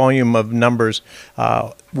sheer volume of numbers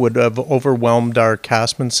would have overwhelmed our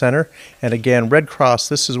Casman Center. And again, Red Cross,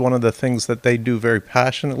 this is one of the things that they do very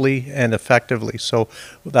passionately and effectively. So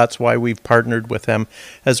that's why we've partnered with them.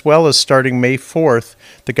 As well as starting May 4th,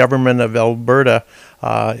 the government of Alberta,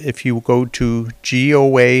 if you go to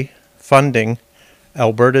GOA funding,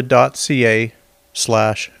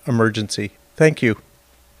 alberta.ca/emergency. Thank you.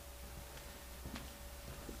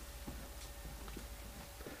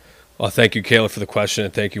 Well, thank you, Kayla, for the question,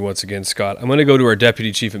 and thank you once again, Scott. I'm going to go to our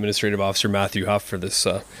Deputy Chief Administrative Officer, Matthew Huff, for this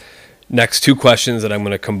next two questions that I'm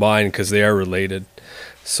going to combine because they are related.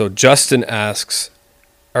 So Justin asks,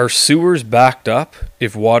 are sewers backed up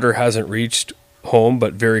if water hasn't reached home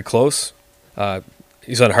but very close?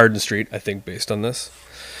 He's on Hardin Street, I think, based on this.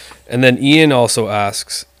 And then Ian also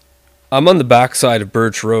asks, I'm on the backside of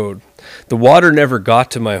Birch Road. The water never got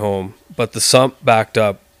to my home, but the sump backed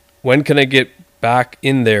up. When can I get back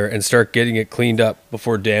in there and start getting it cleaned up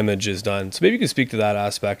before damage is done? So maybe you can speak to that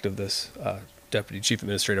aspect of this, Deputy Chief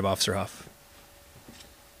Administrative Officer Huff.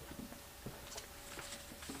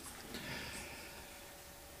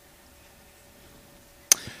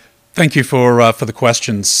 Thank you for the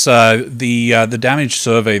questions. The damage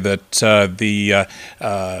survey that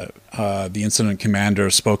the incident commander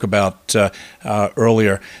spoke about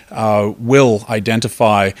earlier will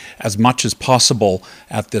identify as much as possible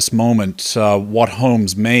at this moment what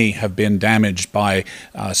homes may have been damaged by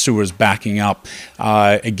sewers backing up.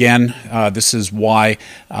 Again, this is why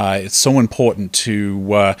it's so important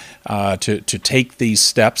to take these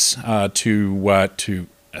steps to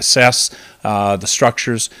assess the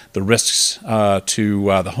structures, the risks to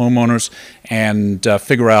the homeowners, and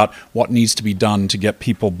figure out what needs to be done to get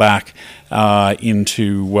people back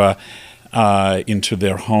into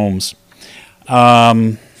their homes.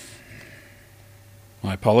 My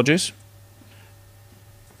apologies.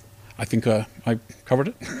 I think I covered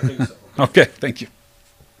it. I think so. Okay, thank you.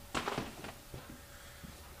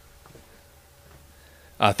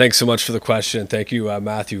 Thanks so much for the question. Thank you,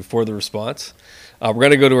 Matthew, for the response. We're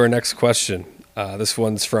going to go to our next question. This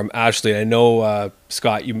one's from Ashley. I know,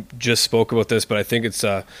 Scott, you just spoke about this, but I think it's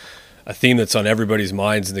a theme that's on everybody's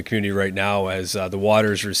minds in the community right now as the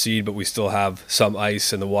waters recede, but we still have some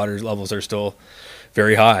ice and the water levels are still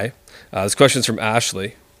very high. This question's from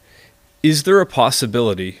Ashley. Is there a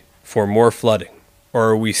possibility for more flooding, or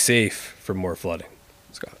are we safe from more flooding?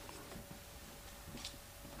 Scott.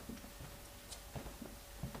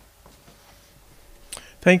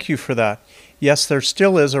 Thank you for that. Yes, there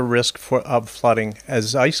still is a risk of flooding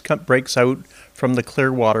as ice breaks out from the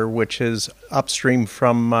Clearwater, which is upstream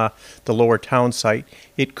from the lower town site.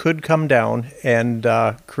 It could come down and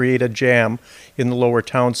create a jam in the lower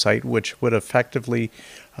town site, which would effectively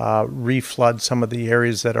reflood some of the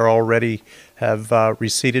areas that are already have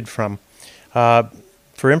receded from.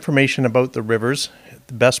 For information about the rivers,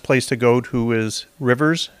 the best place to go to is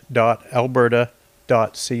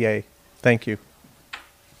rivers.alberta.ca. Thank you.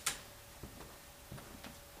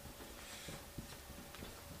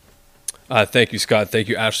 Thank you, Scott. Thank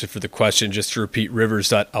you, Ashley, for the question. Just to repeat,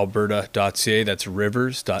 rivers.alberta.ca. That's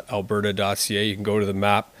rivers.alberta.ca. You can go to the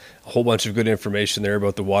map. A whole bunch of good information there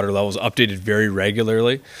about the water levels, updated very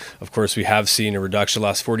regularly. Of course, we have seen a reduction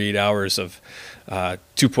last 48 hours of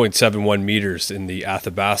 2.71 meters in the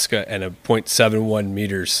Athabasca and a 0.71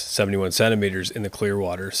 meters, 71 centimeters in the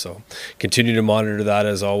Clearwater. So continue to monitor that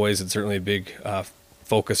as always. It's certainly a big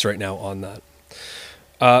focus right now on that.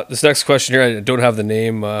 This next question here, I don't have the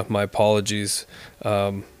name, my apologies.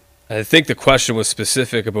 I think the question was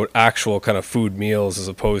specific about actual kind of food meals as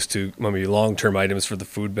opposed to maybe long-term items for the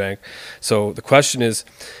food bank. So the question is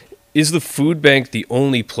the food bank the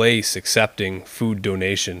only place accepting food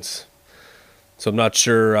donations? So I'm not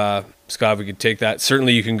sure, Scott, if we could take that.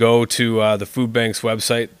 Certainly you can go to the food bank's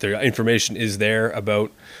website. Their information is there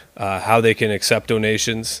about how they can accept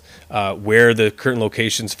donations, where the current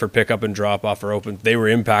locations for pickup and drop off are open. They were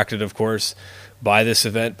impacted, of course, by this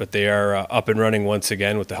event, but they are up and running once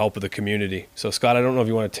again with the help of the community. So Scott, I don't know if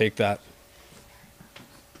you want to take that.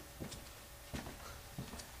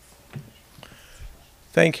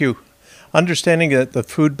 Thank you. Understanding that the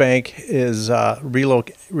food bank is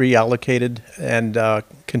reallocated and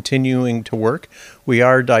continuing to work, we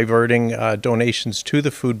are diverting donations to the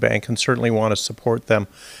food bank and certainly want to support them.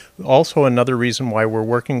 Also, another reason why we're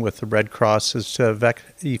working with the Red Cross is to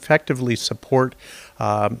effectively support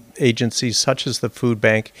agencies such as the food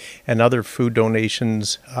bank and other food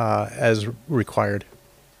donations as required.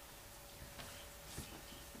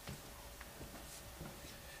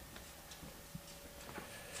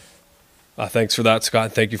 Thanks for that,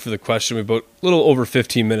 Scott. Thank you for the question. We have about a little over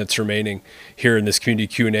 15 minutes remaining here in this community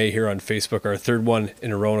Q&A here on Facebook, our third one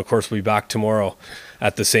in a row. And of course, we'll be back tomorrow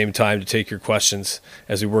at the same time to take your questions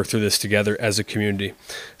as we work through this together as a community.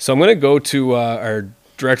 So I'm going to go to our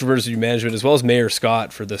Director of Emergency Management as well as Mayor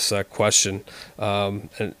Scott for this question. And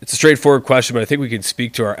it's a straightforward question, but I think we can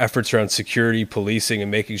speak to our efforts around security, policing, and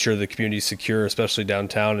making sure the community is secure, especially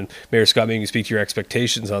downtown. And Mayor Scott, maybe you can speak to your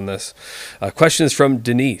expectations on this. Question is from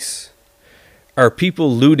Denise. Are people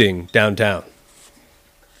looting downtown?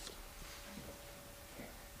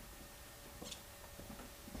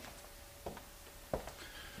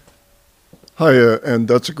 Hi, and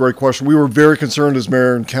that's a great question. We were very concerned as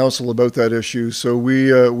mayor and council about that issue, so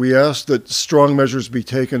we asked that strong measures be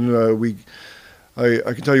taken.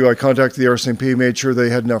 I can tell you, I contacted the RCMP, made sure they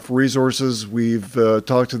had enough resources. We've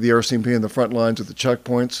talked to the RCMP in the front lines at the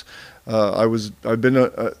checkpoints. I've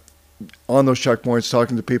been on those checkpoints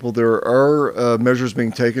talking to people. There are measures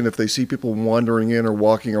being taken if they see people wandering in or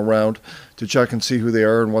walking around to check and see who they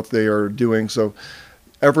are and what they are doing. So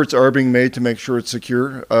efforts are being made to make sure it's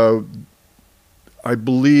secure. I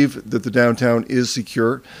believe that the downtown is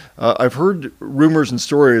secure. I've heard rumors and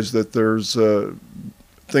stories that there's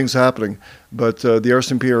things happening, but the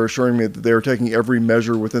RCMP are assuring me that they are taking every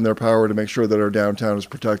measure within their power to make sure that our downtown is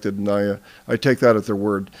protected, and I take that at their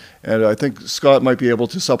word. And I think Scott might be able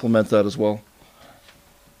to supplement that as well.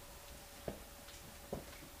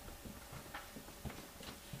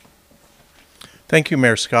 Thank you,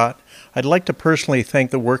 Mayor Scott. I'd like to personally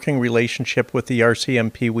thank the working relationship with the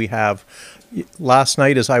RCMP we have. Last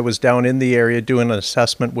night, as I was down in the area doing an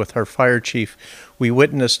assessment with our fire chief, we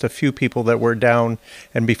witnessed a few people that were down,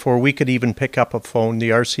 and before we could even pick up a phone, the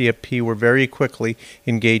RCMP were very quickly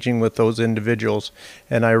engaging with those individuals.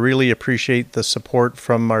 And I really appreciate the support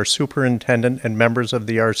from our superintendent and members of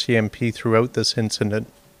the RCMP throughout this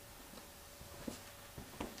incident.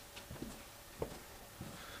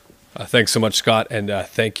 Thanks so much, Scott, and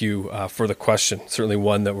thank you for the question. Certainly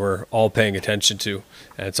one that we're all paying attention to,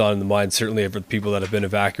 and it's on the mind certainly of the people that have been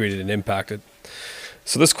evacuated and impacted.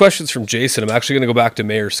 So this question's from Jason. I'm actually going to go back to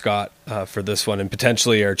Mayor Scott for this one, and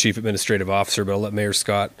potentially our Chief Administrative Officer, but I'll let Mayor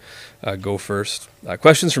Scott go first.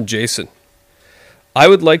 Question's from Jason. I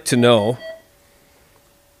would like to know...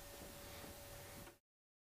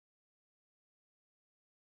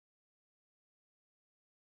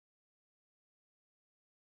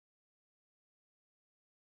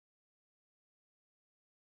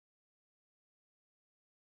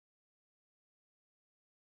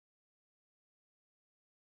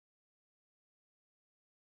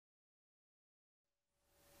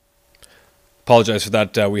 Apologize for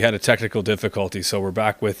that. We had a technical difficulty, so we're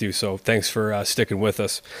back with you. So thanks for sticking with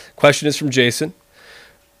us. Question is from Jason.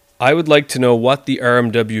 I would like to know what the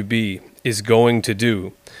RMWB is going to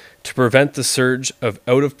do to prevent the surge of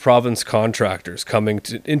out-of-province contractors coming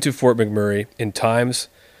into Fort McMurray in times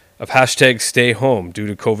of #stay home due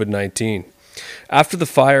to COVID-19. After the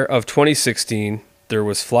fire of 2016, there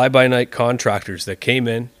was fly-by-night contractors that came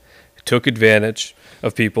in, took advantage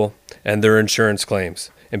of people and their insurance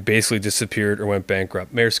claims, and basically disappeared or went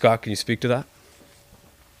bankrupt. Mayor Scott, can you speak to that?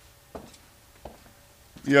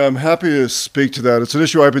 Yeah, I'm happy to speak to that. It's an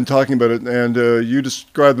issue I've been talking about it, and you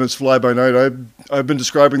describe them as fly-by-night. I've been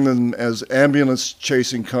describing them as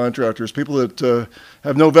ambulance-chasing contractors, people that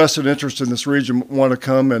have no vested interest in this region, want to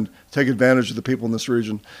come and take advantage of the people in this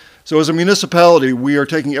region. So as a municipality, we are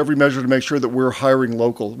taking every measure to make sure that we're hiring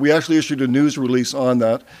local. We actually issued a news release on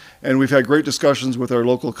that, and we've had great discussions with our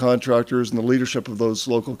local contractors and the leadership of those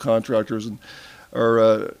local contractors. And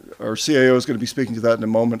our CAO is going to be speaking to that in a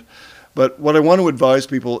moment. But what I want to advise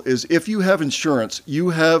people is if you have insurance, you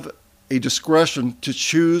have a discretion to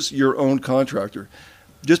choose your own contractor.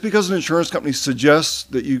 Just because an insurance company suggests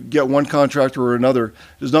that you get one contractor or another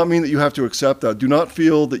does not mean that you have to accept that. Do not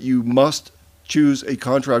feel that you must choose a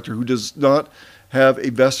contractor who does not have a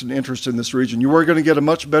vested interest in this region. You are going to get a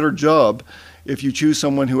much better job if you choose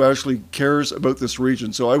someone who actually cares about this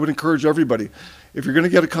region. So I would encourage everybody, if you're going to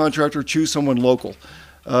get a contractor, choose someone local.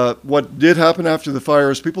 What did happen after the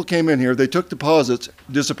fires, people came in here, they took deposits,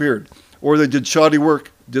 disappeared, or they did shoddy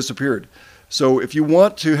work, disappeared. So if you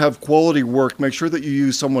want to have quality work, make sure that you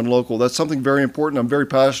use someone local. That's something very important. I'm very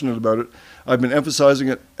passionate about it. I've been emphasizing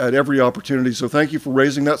it at every opportunity. So thank you for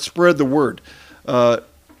raising that. Spread the word.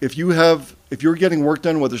 If you're getting work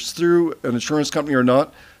done, whether it's through an insurance company or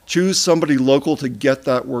not, choose somebody local to get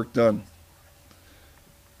that work done.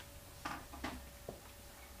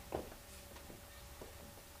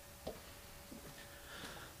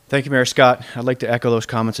 Thank you, Mayor Scott. I'd like to echo those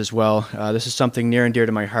comments as well. This is something near and dear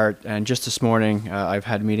to my heart. And just this morning, I've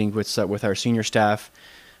had a meeting with our senior staff,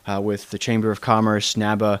 with the Chamber of Commerce,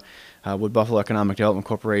 NABA, Wood Buffalo Economic Development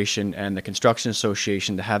Corporation, and the Construction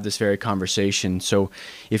Association to have this very conversation. So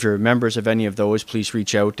if you're members of any of those, please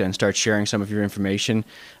reach out and start sharing some of your information,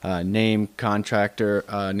 name, contractor,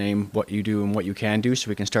 name, what you do and what you can do, so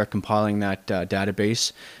we can start compiling that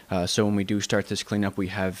database. So when we do start this cleanup, we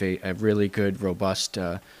have a really good, robust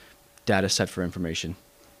data set for information.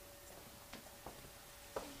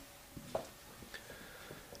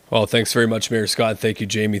 Well, thanks very much, Mayor Scott. Thank you,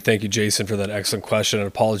 Jamie. Thank you, Jason, for that excellent question. And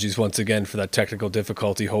apologies once again for that technical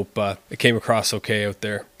difficulty. Hope it came across okay out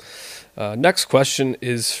there. Next question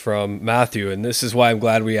is from Matthew, and this is why I'm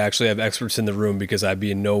glad we actually have experts in the room, because I'd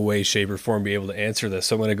be in no way, shape, or form be able to answer this.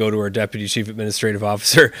 So I'm going to go to our Deputy Chief Administrative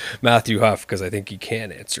Officer, Matthew Huff, because I think he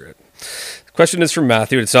can answer it. The question is from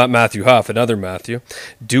Matthew. It's not Matthew Huff, another Matthew.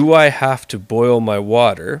 Do I have to boil my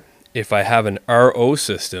water if I have an RO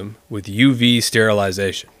system with UV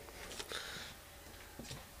sterilization?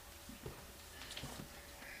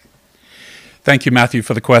 Thank you, Matthew,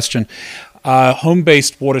 for the question.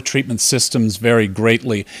 Home-based water treatment systems vary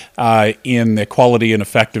greatly in their quality and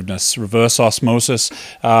effectiveness. Reverse osmosis,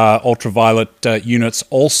 ultraviolet units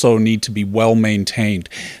also need to be well maintained.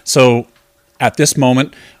 So at this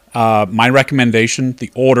moment, my recommendation,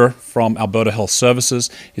 the order from Alberta Health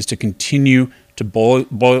Services, is to continue to boil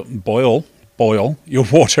your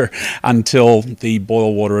water until the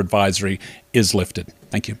boil water advisory is lifted.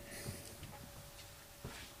 Thank you.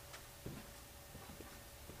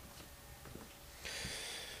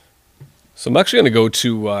 So I'm actually going to go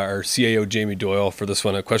to our CAO, Jamie Doyle, for this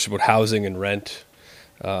one, a question about housing and rent.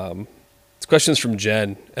 This question is from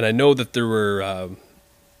Jen, and I know that there were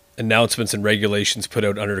announcements and regulations put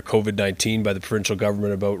out under COVID-19 by the provincial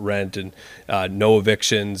government about rent and no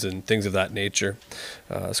evictions and things of that nature.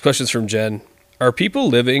 This question is from Jen. Are people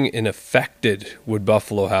living in affected Wood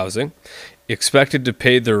Buffalo housing expected to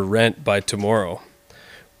pay their rent by tomorrow,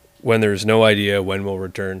 when there's no idea when we'll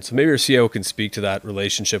return? So maybe our CEO can speak to that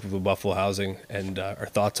relationship with Buffalo Housing and our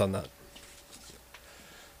thoughts on that.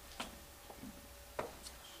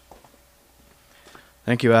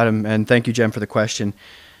 Thank you, Adam, and thank you, Jen, for the question.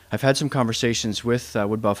 I've had some conversations with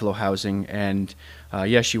Wood Buffalo Housing, and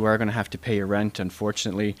yes, you are going to have to pay your rent.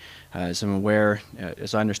 Unfortunately, as I'm aware,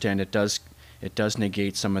 as I understand, it does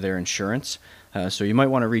negate some of their insurance. So you might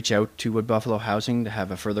want to reach out to Wood Buffalo Housing to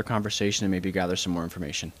have a further conversation and maybe gather some more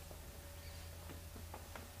information.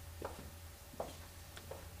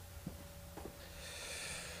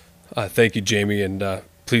 Thank you, Jamie, and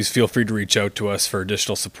please feel free to reach out to us for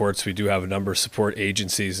additional supports. We do have a number of support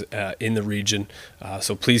agencies in the region,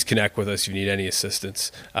 so please connect with us if you need any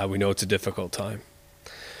assistance. We know it's a difficult time.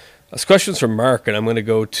 This question's from Mark, and I'm going to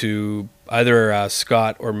go to either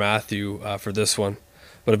Scott or Matthew for this one,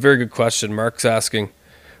 but a very good question. Mark's asking,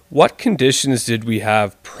 what conditions did we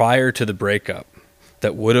have prior to the breakup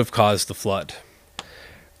that would have caused the flood?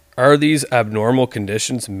 Are these abnormal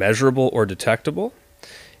conditions measurable or detectable?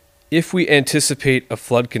 If we anticipate a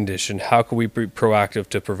flood condition, how can we be proactive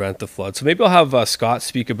to prevent the flood? So maybe I'll have Scott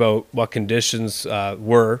speak about what conditions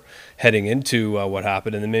were heading into what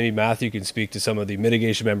happened, and then maybe Matthew can speak to some of the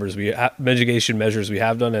mitigation measures we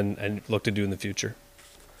have done and look to do in the future.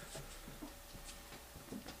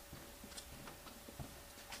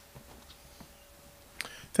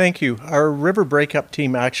 Thank you. Our river breakup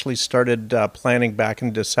team actually started planning back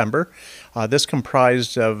in December. This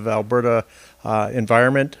comprised of Alberta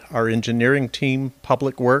Environment, our engineering team,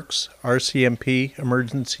 Public Works, RCMP,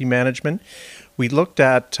 Emergency Management. We looked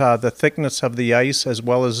at the thickness of the ice as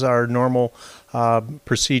well as our normal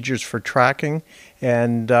procedures for tracking,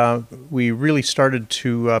 and we really started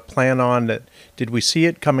to plan on that. Did we see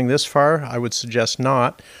it coming this far? I would suggest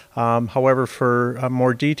not. However, for a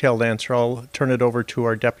more detailed answer, I'll turn it over to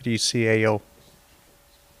our Deputy CAO.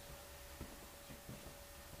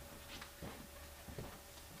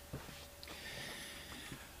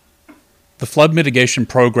 The flood mitigation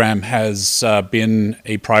program has been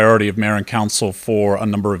a priority of Mayor and Council for a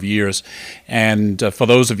number of years. And for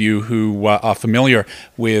those of you who are familiar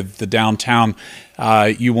with the downtown,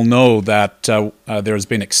 you will know that there has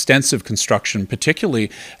been extensive construction, particularly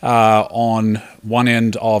on one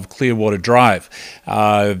end of Clearwater Drive.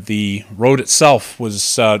 The road itself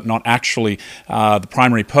was not actually the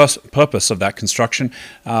primary purpose of that construction.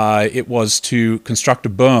 It was to construct a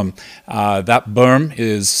berm. That berm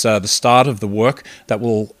is the start of the work that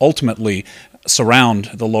will ultimately surround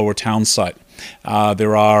the lower town site.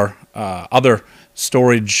 There are other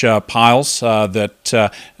storage piles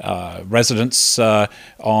that residents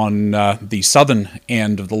on the southern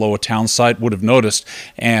end of the lower town site would have noticed,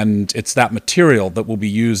 and it's that material that will be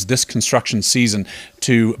used this construction season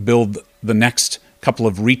to build the next couple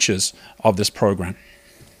of reaches of this program.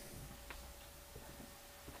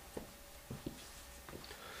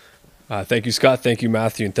 Thank you, Scott. Thank you,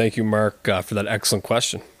 Matthew. And thank you, Mark, for that excellent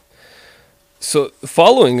question. So the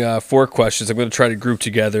following 4 questions I'm going to try to group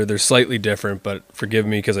together. They're slightly different, but forgive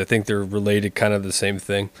me because I think they're related, kind of the same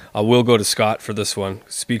thing. I will go to Scott for this one.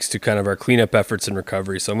 It speaks to kind of our cleanup efforts and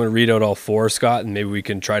recovery. So I'm going to read out all 4, Scott, and maybe we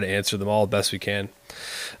can try to answer them all the best we can.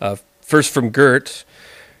 First from Gert.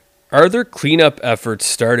 Are there cleanup efforts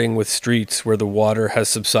starting with streets where the water has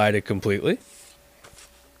subsided completely?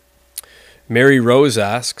 Mary Rose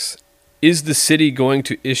asks, is the city going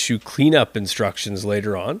to issue cleanup instructions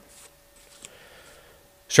later on?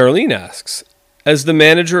 Charlene asks, as the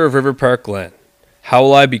manager of River Park Glen, how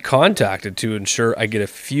will I be contacted to ensure I get a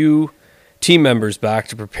few team members back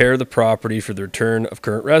to prepare the property for the return of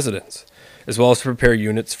current residents, as well as to prepare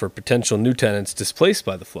units for potential new tenants displaced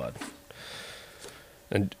by the flood?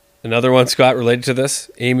 And another one, Scott, related to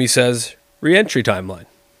this, Amy says, re-entry timeline.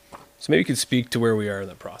 So maybe you could speak to where we are in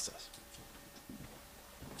that process.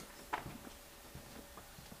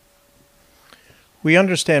 We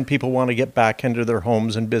understand people want to get back into their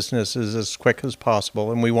homes and businesses as quick as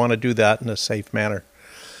possible, and we want to do that in a safe manner.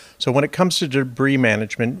 So when it comes to debris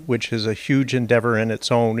management, which is a huge endeavor in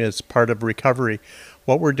its own, as part of recovery,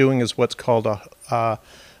 what we're doing is what's called a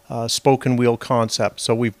spoken wheel concept.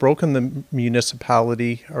 So we've broken the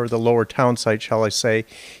municipality, or the lower town site, shall I say,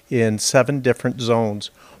 in 7 different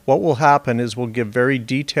zones. What will happen is we'll give very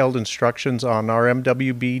detailed instructions on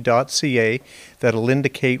rmwb.ca that'll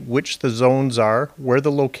indicate which the zones are, where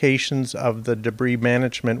the locations of the debris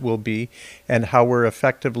management will be, and how we're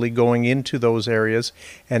effectively going into those areas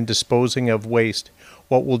and disposing of waste.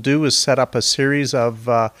 What we'll do is set up a series of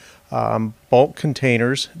bulk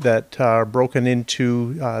containers that are broken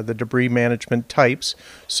into the debris management types,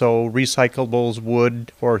 so recyclables,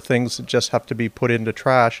 wood, or things that just have to be put into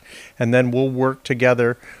trash, and then we'll work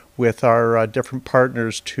together with our different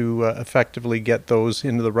partners to effectively get those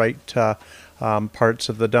into the right parts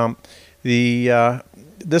of the dump.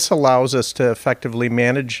 This allows us to effectively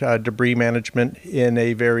manage debris management in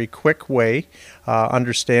a very quick way,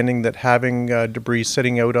 understanding that having debris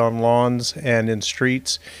sitting out on lawns and in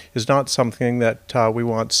streets is not something that we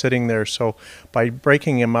want sitting there. So by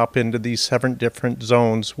breaking them up into these 7 different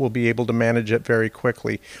zones, we'll be able to manage it very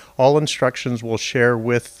quickly. All instructions we'll share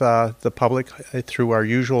with the public through our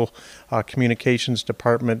usual communications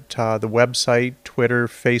department, the website, Twitter,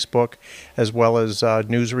 Facebook, as well as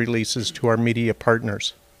news releases to our media partners.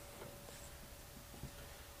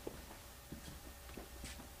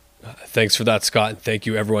 Thanks for that, Scott, and thank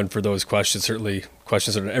you everyone for those questions. Certainly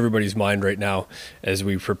questions that are on everybody's mind right now as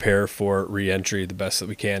we prepare for re-entry the best that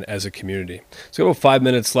we can as a community. So we have about 5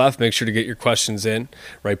 minutes left. Make sure to get your questions in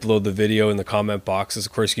right below the video in the comment boxes.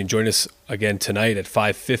 Of course, you can join us again tonight at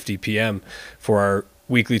 5:50 p.m. for our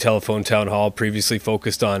weekly telephone town hall, previously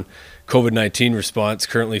focused on COVID-19 response,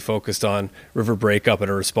 currently focused on river breakup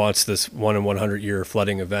and a response to this 1 in 100 year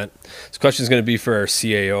flooding event. This question is going to be for our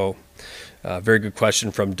CAO. Very good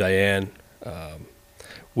question from Diane.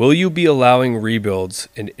 Will you be allowing rebuilds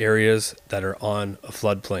in areas that are on a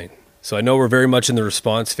floodplain? So I know we're very much in the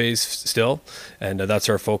response phase still, and that's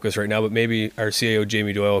our focus right now, but maybe our CAO,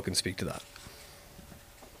 Jamie Doyle, can speak to that.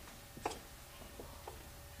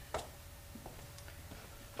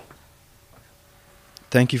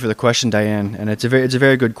 Thank you for the question, Diane, and it's a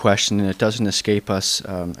very good question, and it doesn't escape us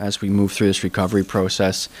as we move through this recovery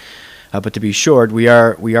process. But to be short, we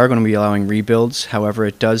are going to be allowing rebuilds. However,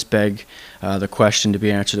 it does beg the question to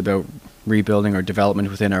be answered about rebuilding or development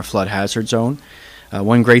within our flood hazard zone.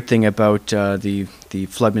 One great thing about the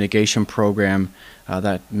flood mitigation program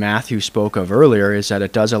that Matthew spoke of earlier is that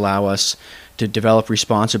it does allow us to develop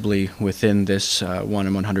responsibly within this 1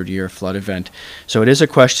 in 100 year flood event. So it is a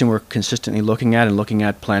question we're consistently looking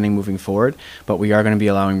at planning moving forward, but we are going to be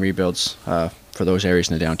allowing rebuilds for those areas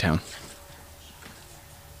in the downtown.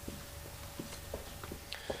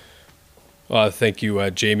 Thank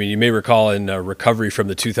you, Jamie. You may recall in recovery from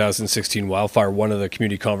the 2016 wildfire, one of the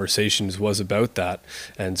community conversations was about that,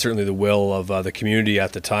 and certainly the will of the community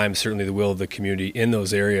at the time, certainly the will of the community in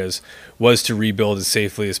those areas was to rebuild as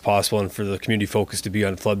safely as possible and for the community focus to be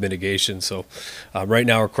on flood mitigation. So right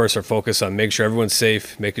now, of course, our focus on making sure everyone's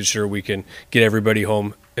safe, making sure we can get everybody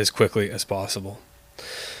home as quickly as possible.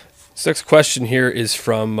 This next question here is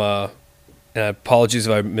from, and apologies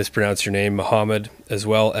if I mispronounced your name, Mohammed, as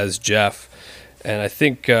well as Jeff. And I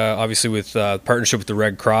think, obviously, with partnership with the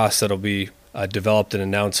Red Cross, that'll be developed and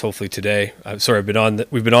announced hopefully today. I'm sorry,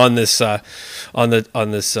 we've been on this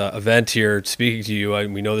event here speaking to you,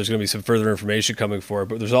 and we know there's going to be some further information coming forward.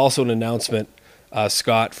 But there's also an announcement,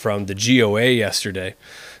 Scott, from the GOA yesterday.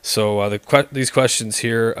 So these questions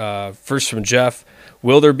here, first from Jeff: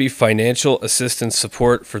 will there be financial assistance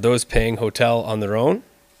support for those paying hotel on their own?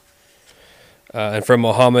 And from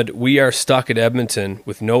Mohammed: we are stuck at Edmonton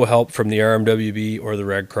with no help from the RMWB or the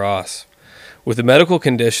Red Cross, with a medical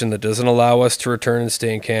condition that doesn't allow us to return and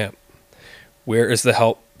stay in camp. Where is the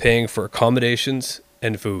help paying for accommodations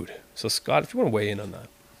and food? So Scott, if you want to weigh in on that.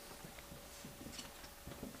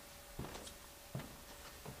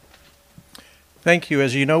 Thank you.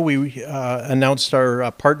 As you know, we announced our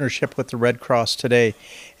partnership with the Red Cross today,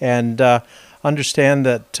 and understand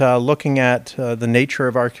that looking at the nature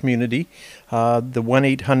of our community, the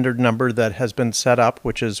 1-800 number that has been set up,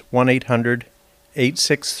 which is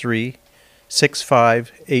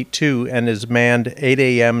 1-800-863-6582 and is manned 8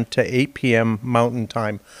 a.m. to 8 p.m. Mountain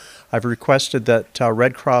Time. I've requested that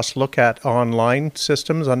Red Cross look at online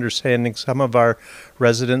systems, understanding some of our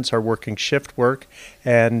residents are working shift work,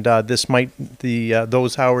 and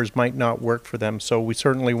those hours might not work for them. So we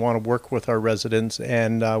certainly want to work with our residents,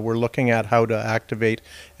 and we're looking at how to activate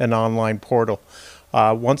an online portal.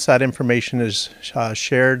 Once that information is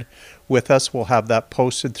shared with us, we'll have that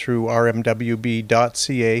posted through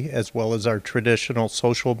rmwb.ca as well as our traditional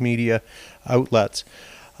social media outlets.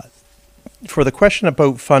 For the question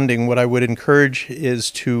about funding, what I would encourage is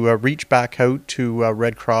to reach back out to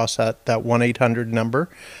Red Cross at that 1-800 number.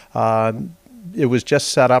 It was just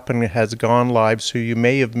set up and it has gone live, so you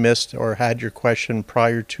may have missed or had your question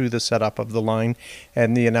prior to the setup of the line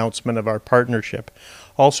and the announcement of our partnership.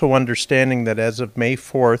 Also understanding that as of May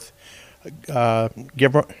 4th,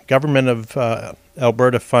 Government of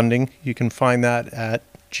Alberta funding, you can find that at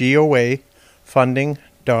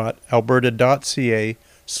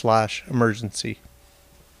goafunding.alberta.ca/emergency.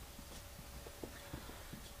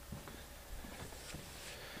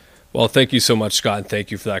 Well, thank you so much, Scott, and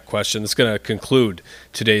thank you for that question. It's going to conclude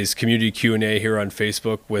today's community Q&A here on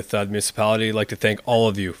Facebook with the municipality. I'd like to thank all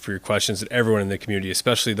of you for your questions and everyone in the community,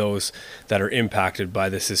 especially those that are impacted by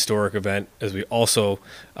this historic event, as we also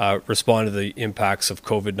respond to the impacts of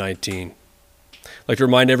COVID-19. I'd like to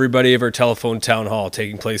remind everybody of our telephone town hall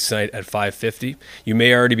taking place tonight at 5:50. You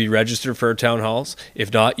may already be registered for our town halls.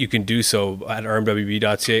 If not, you can do so at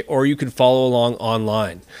rmwb.ca, or you can follow along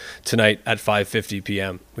online tonight at 5:50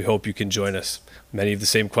 p.m. We hope you can join us. Many of the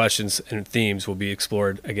same questions and themes will be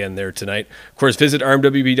explored again there tonight. Of course, visit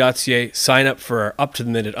rmwb.ca, sign up for our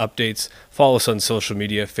up-to-the-minute updates, follow us on social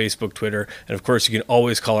media, Facebook, Twitter, and of course, you can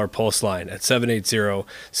always call our Pulse line at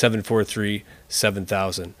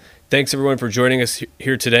 780-743-7000. Thanks, everyone, for joining us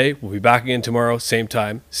here today. We'll be back again tomorrow, same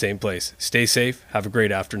time, same place. Stay safe. Have a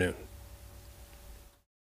great afternoon.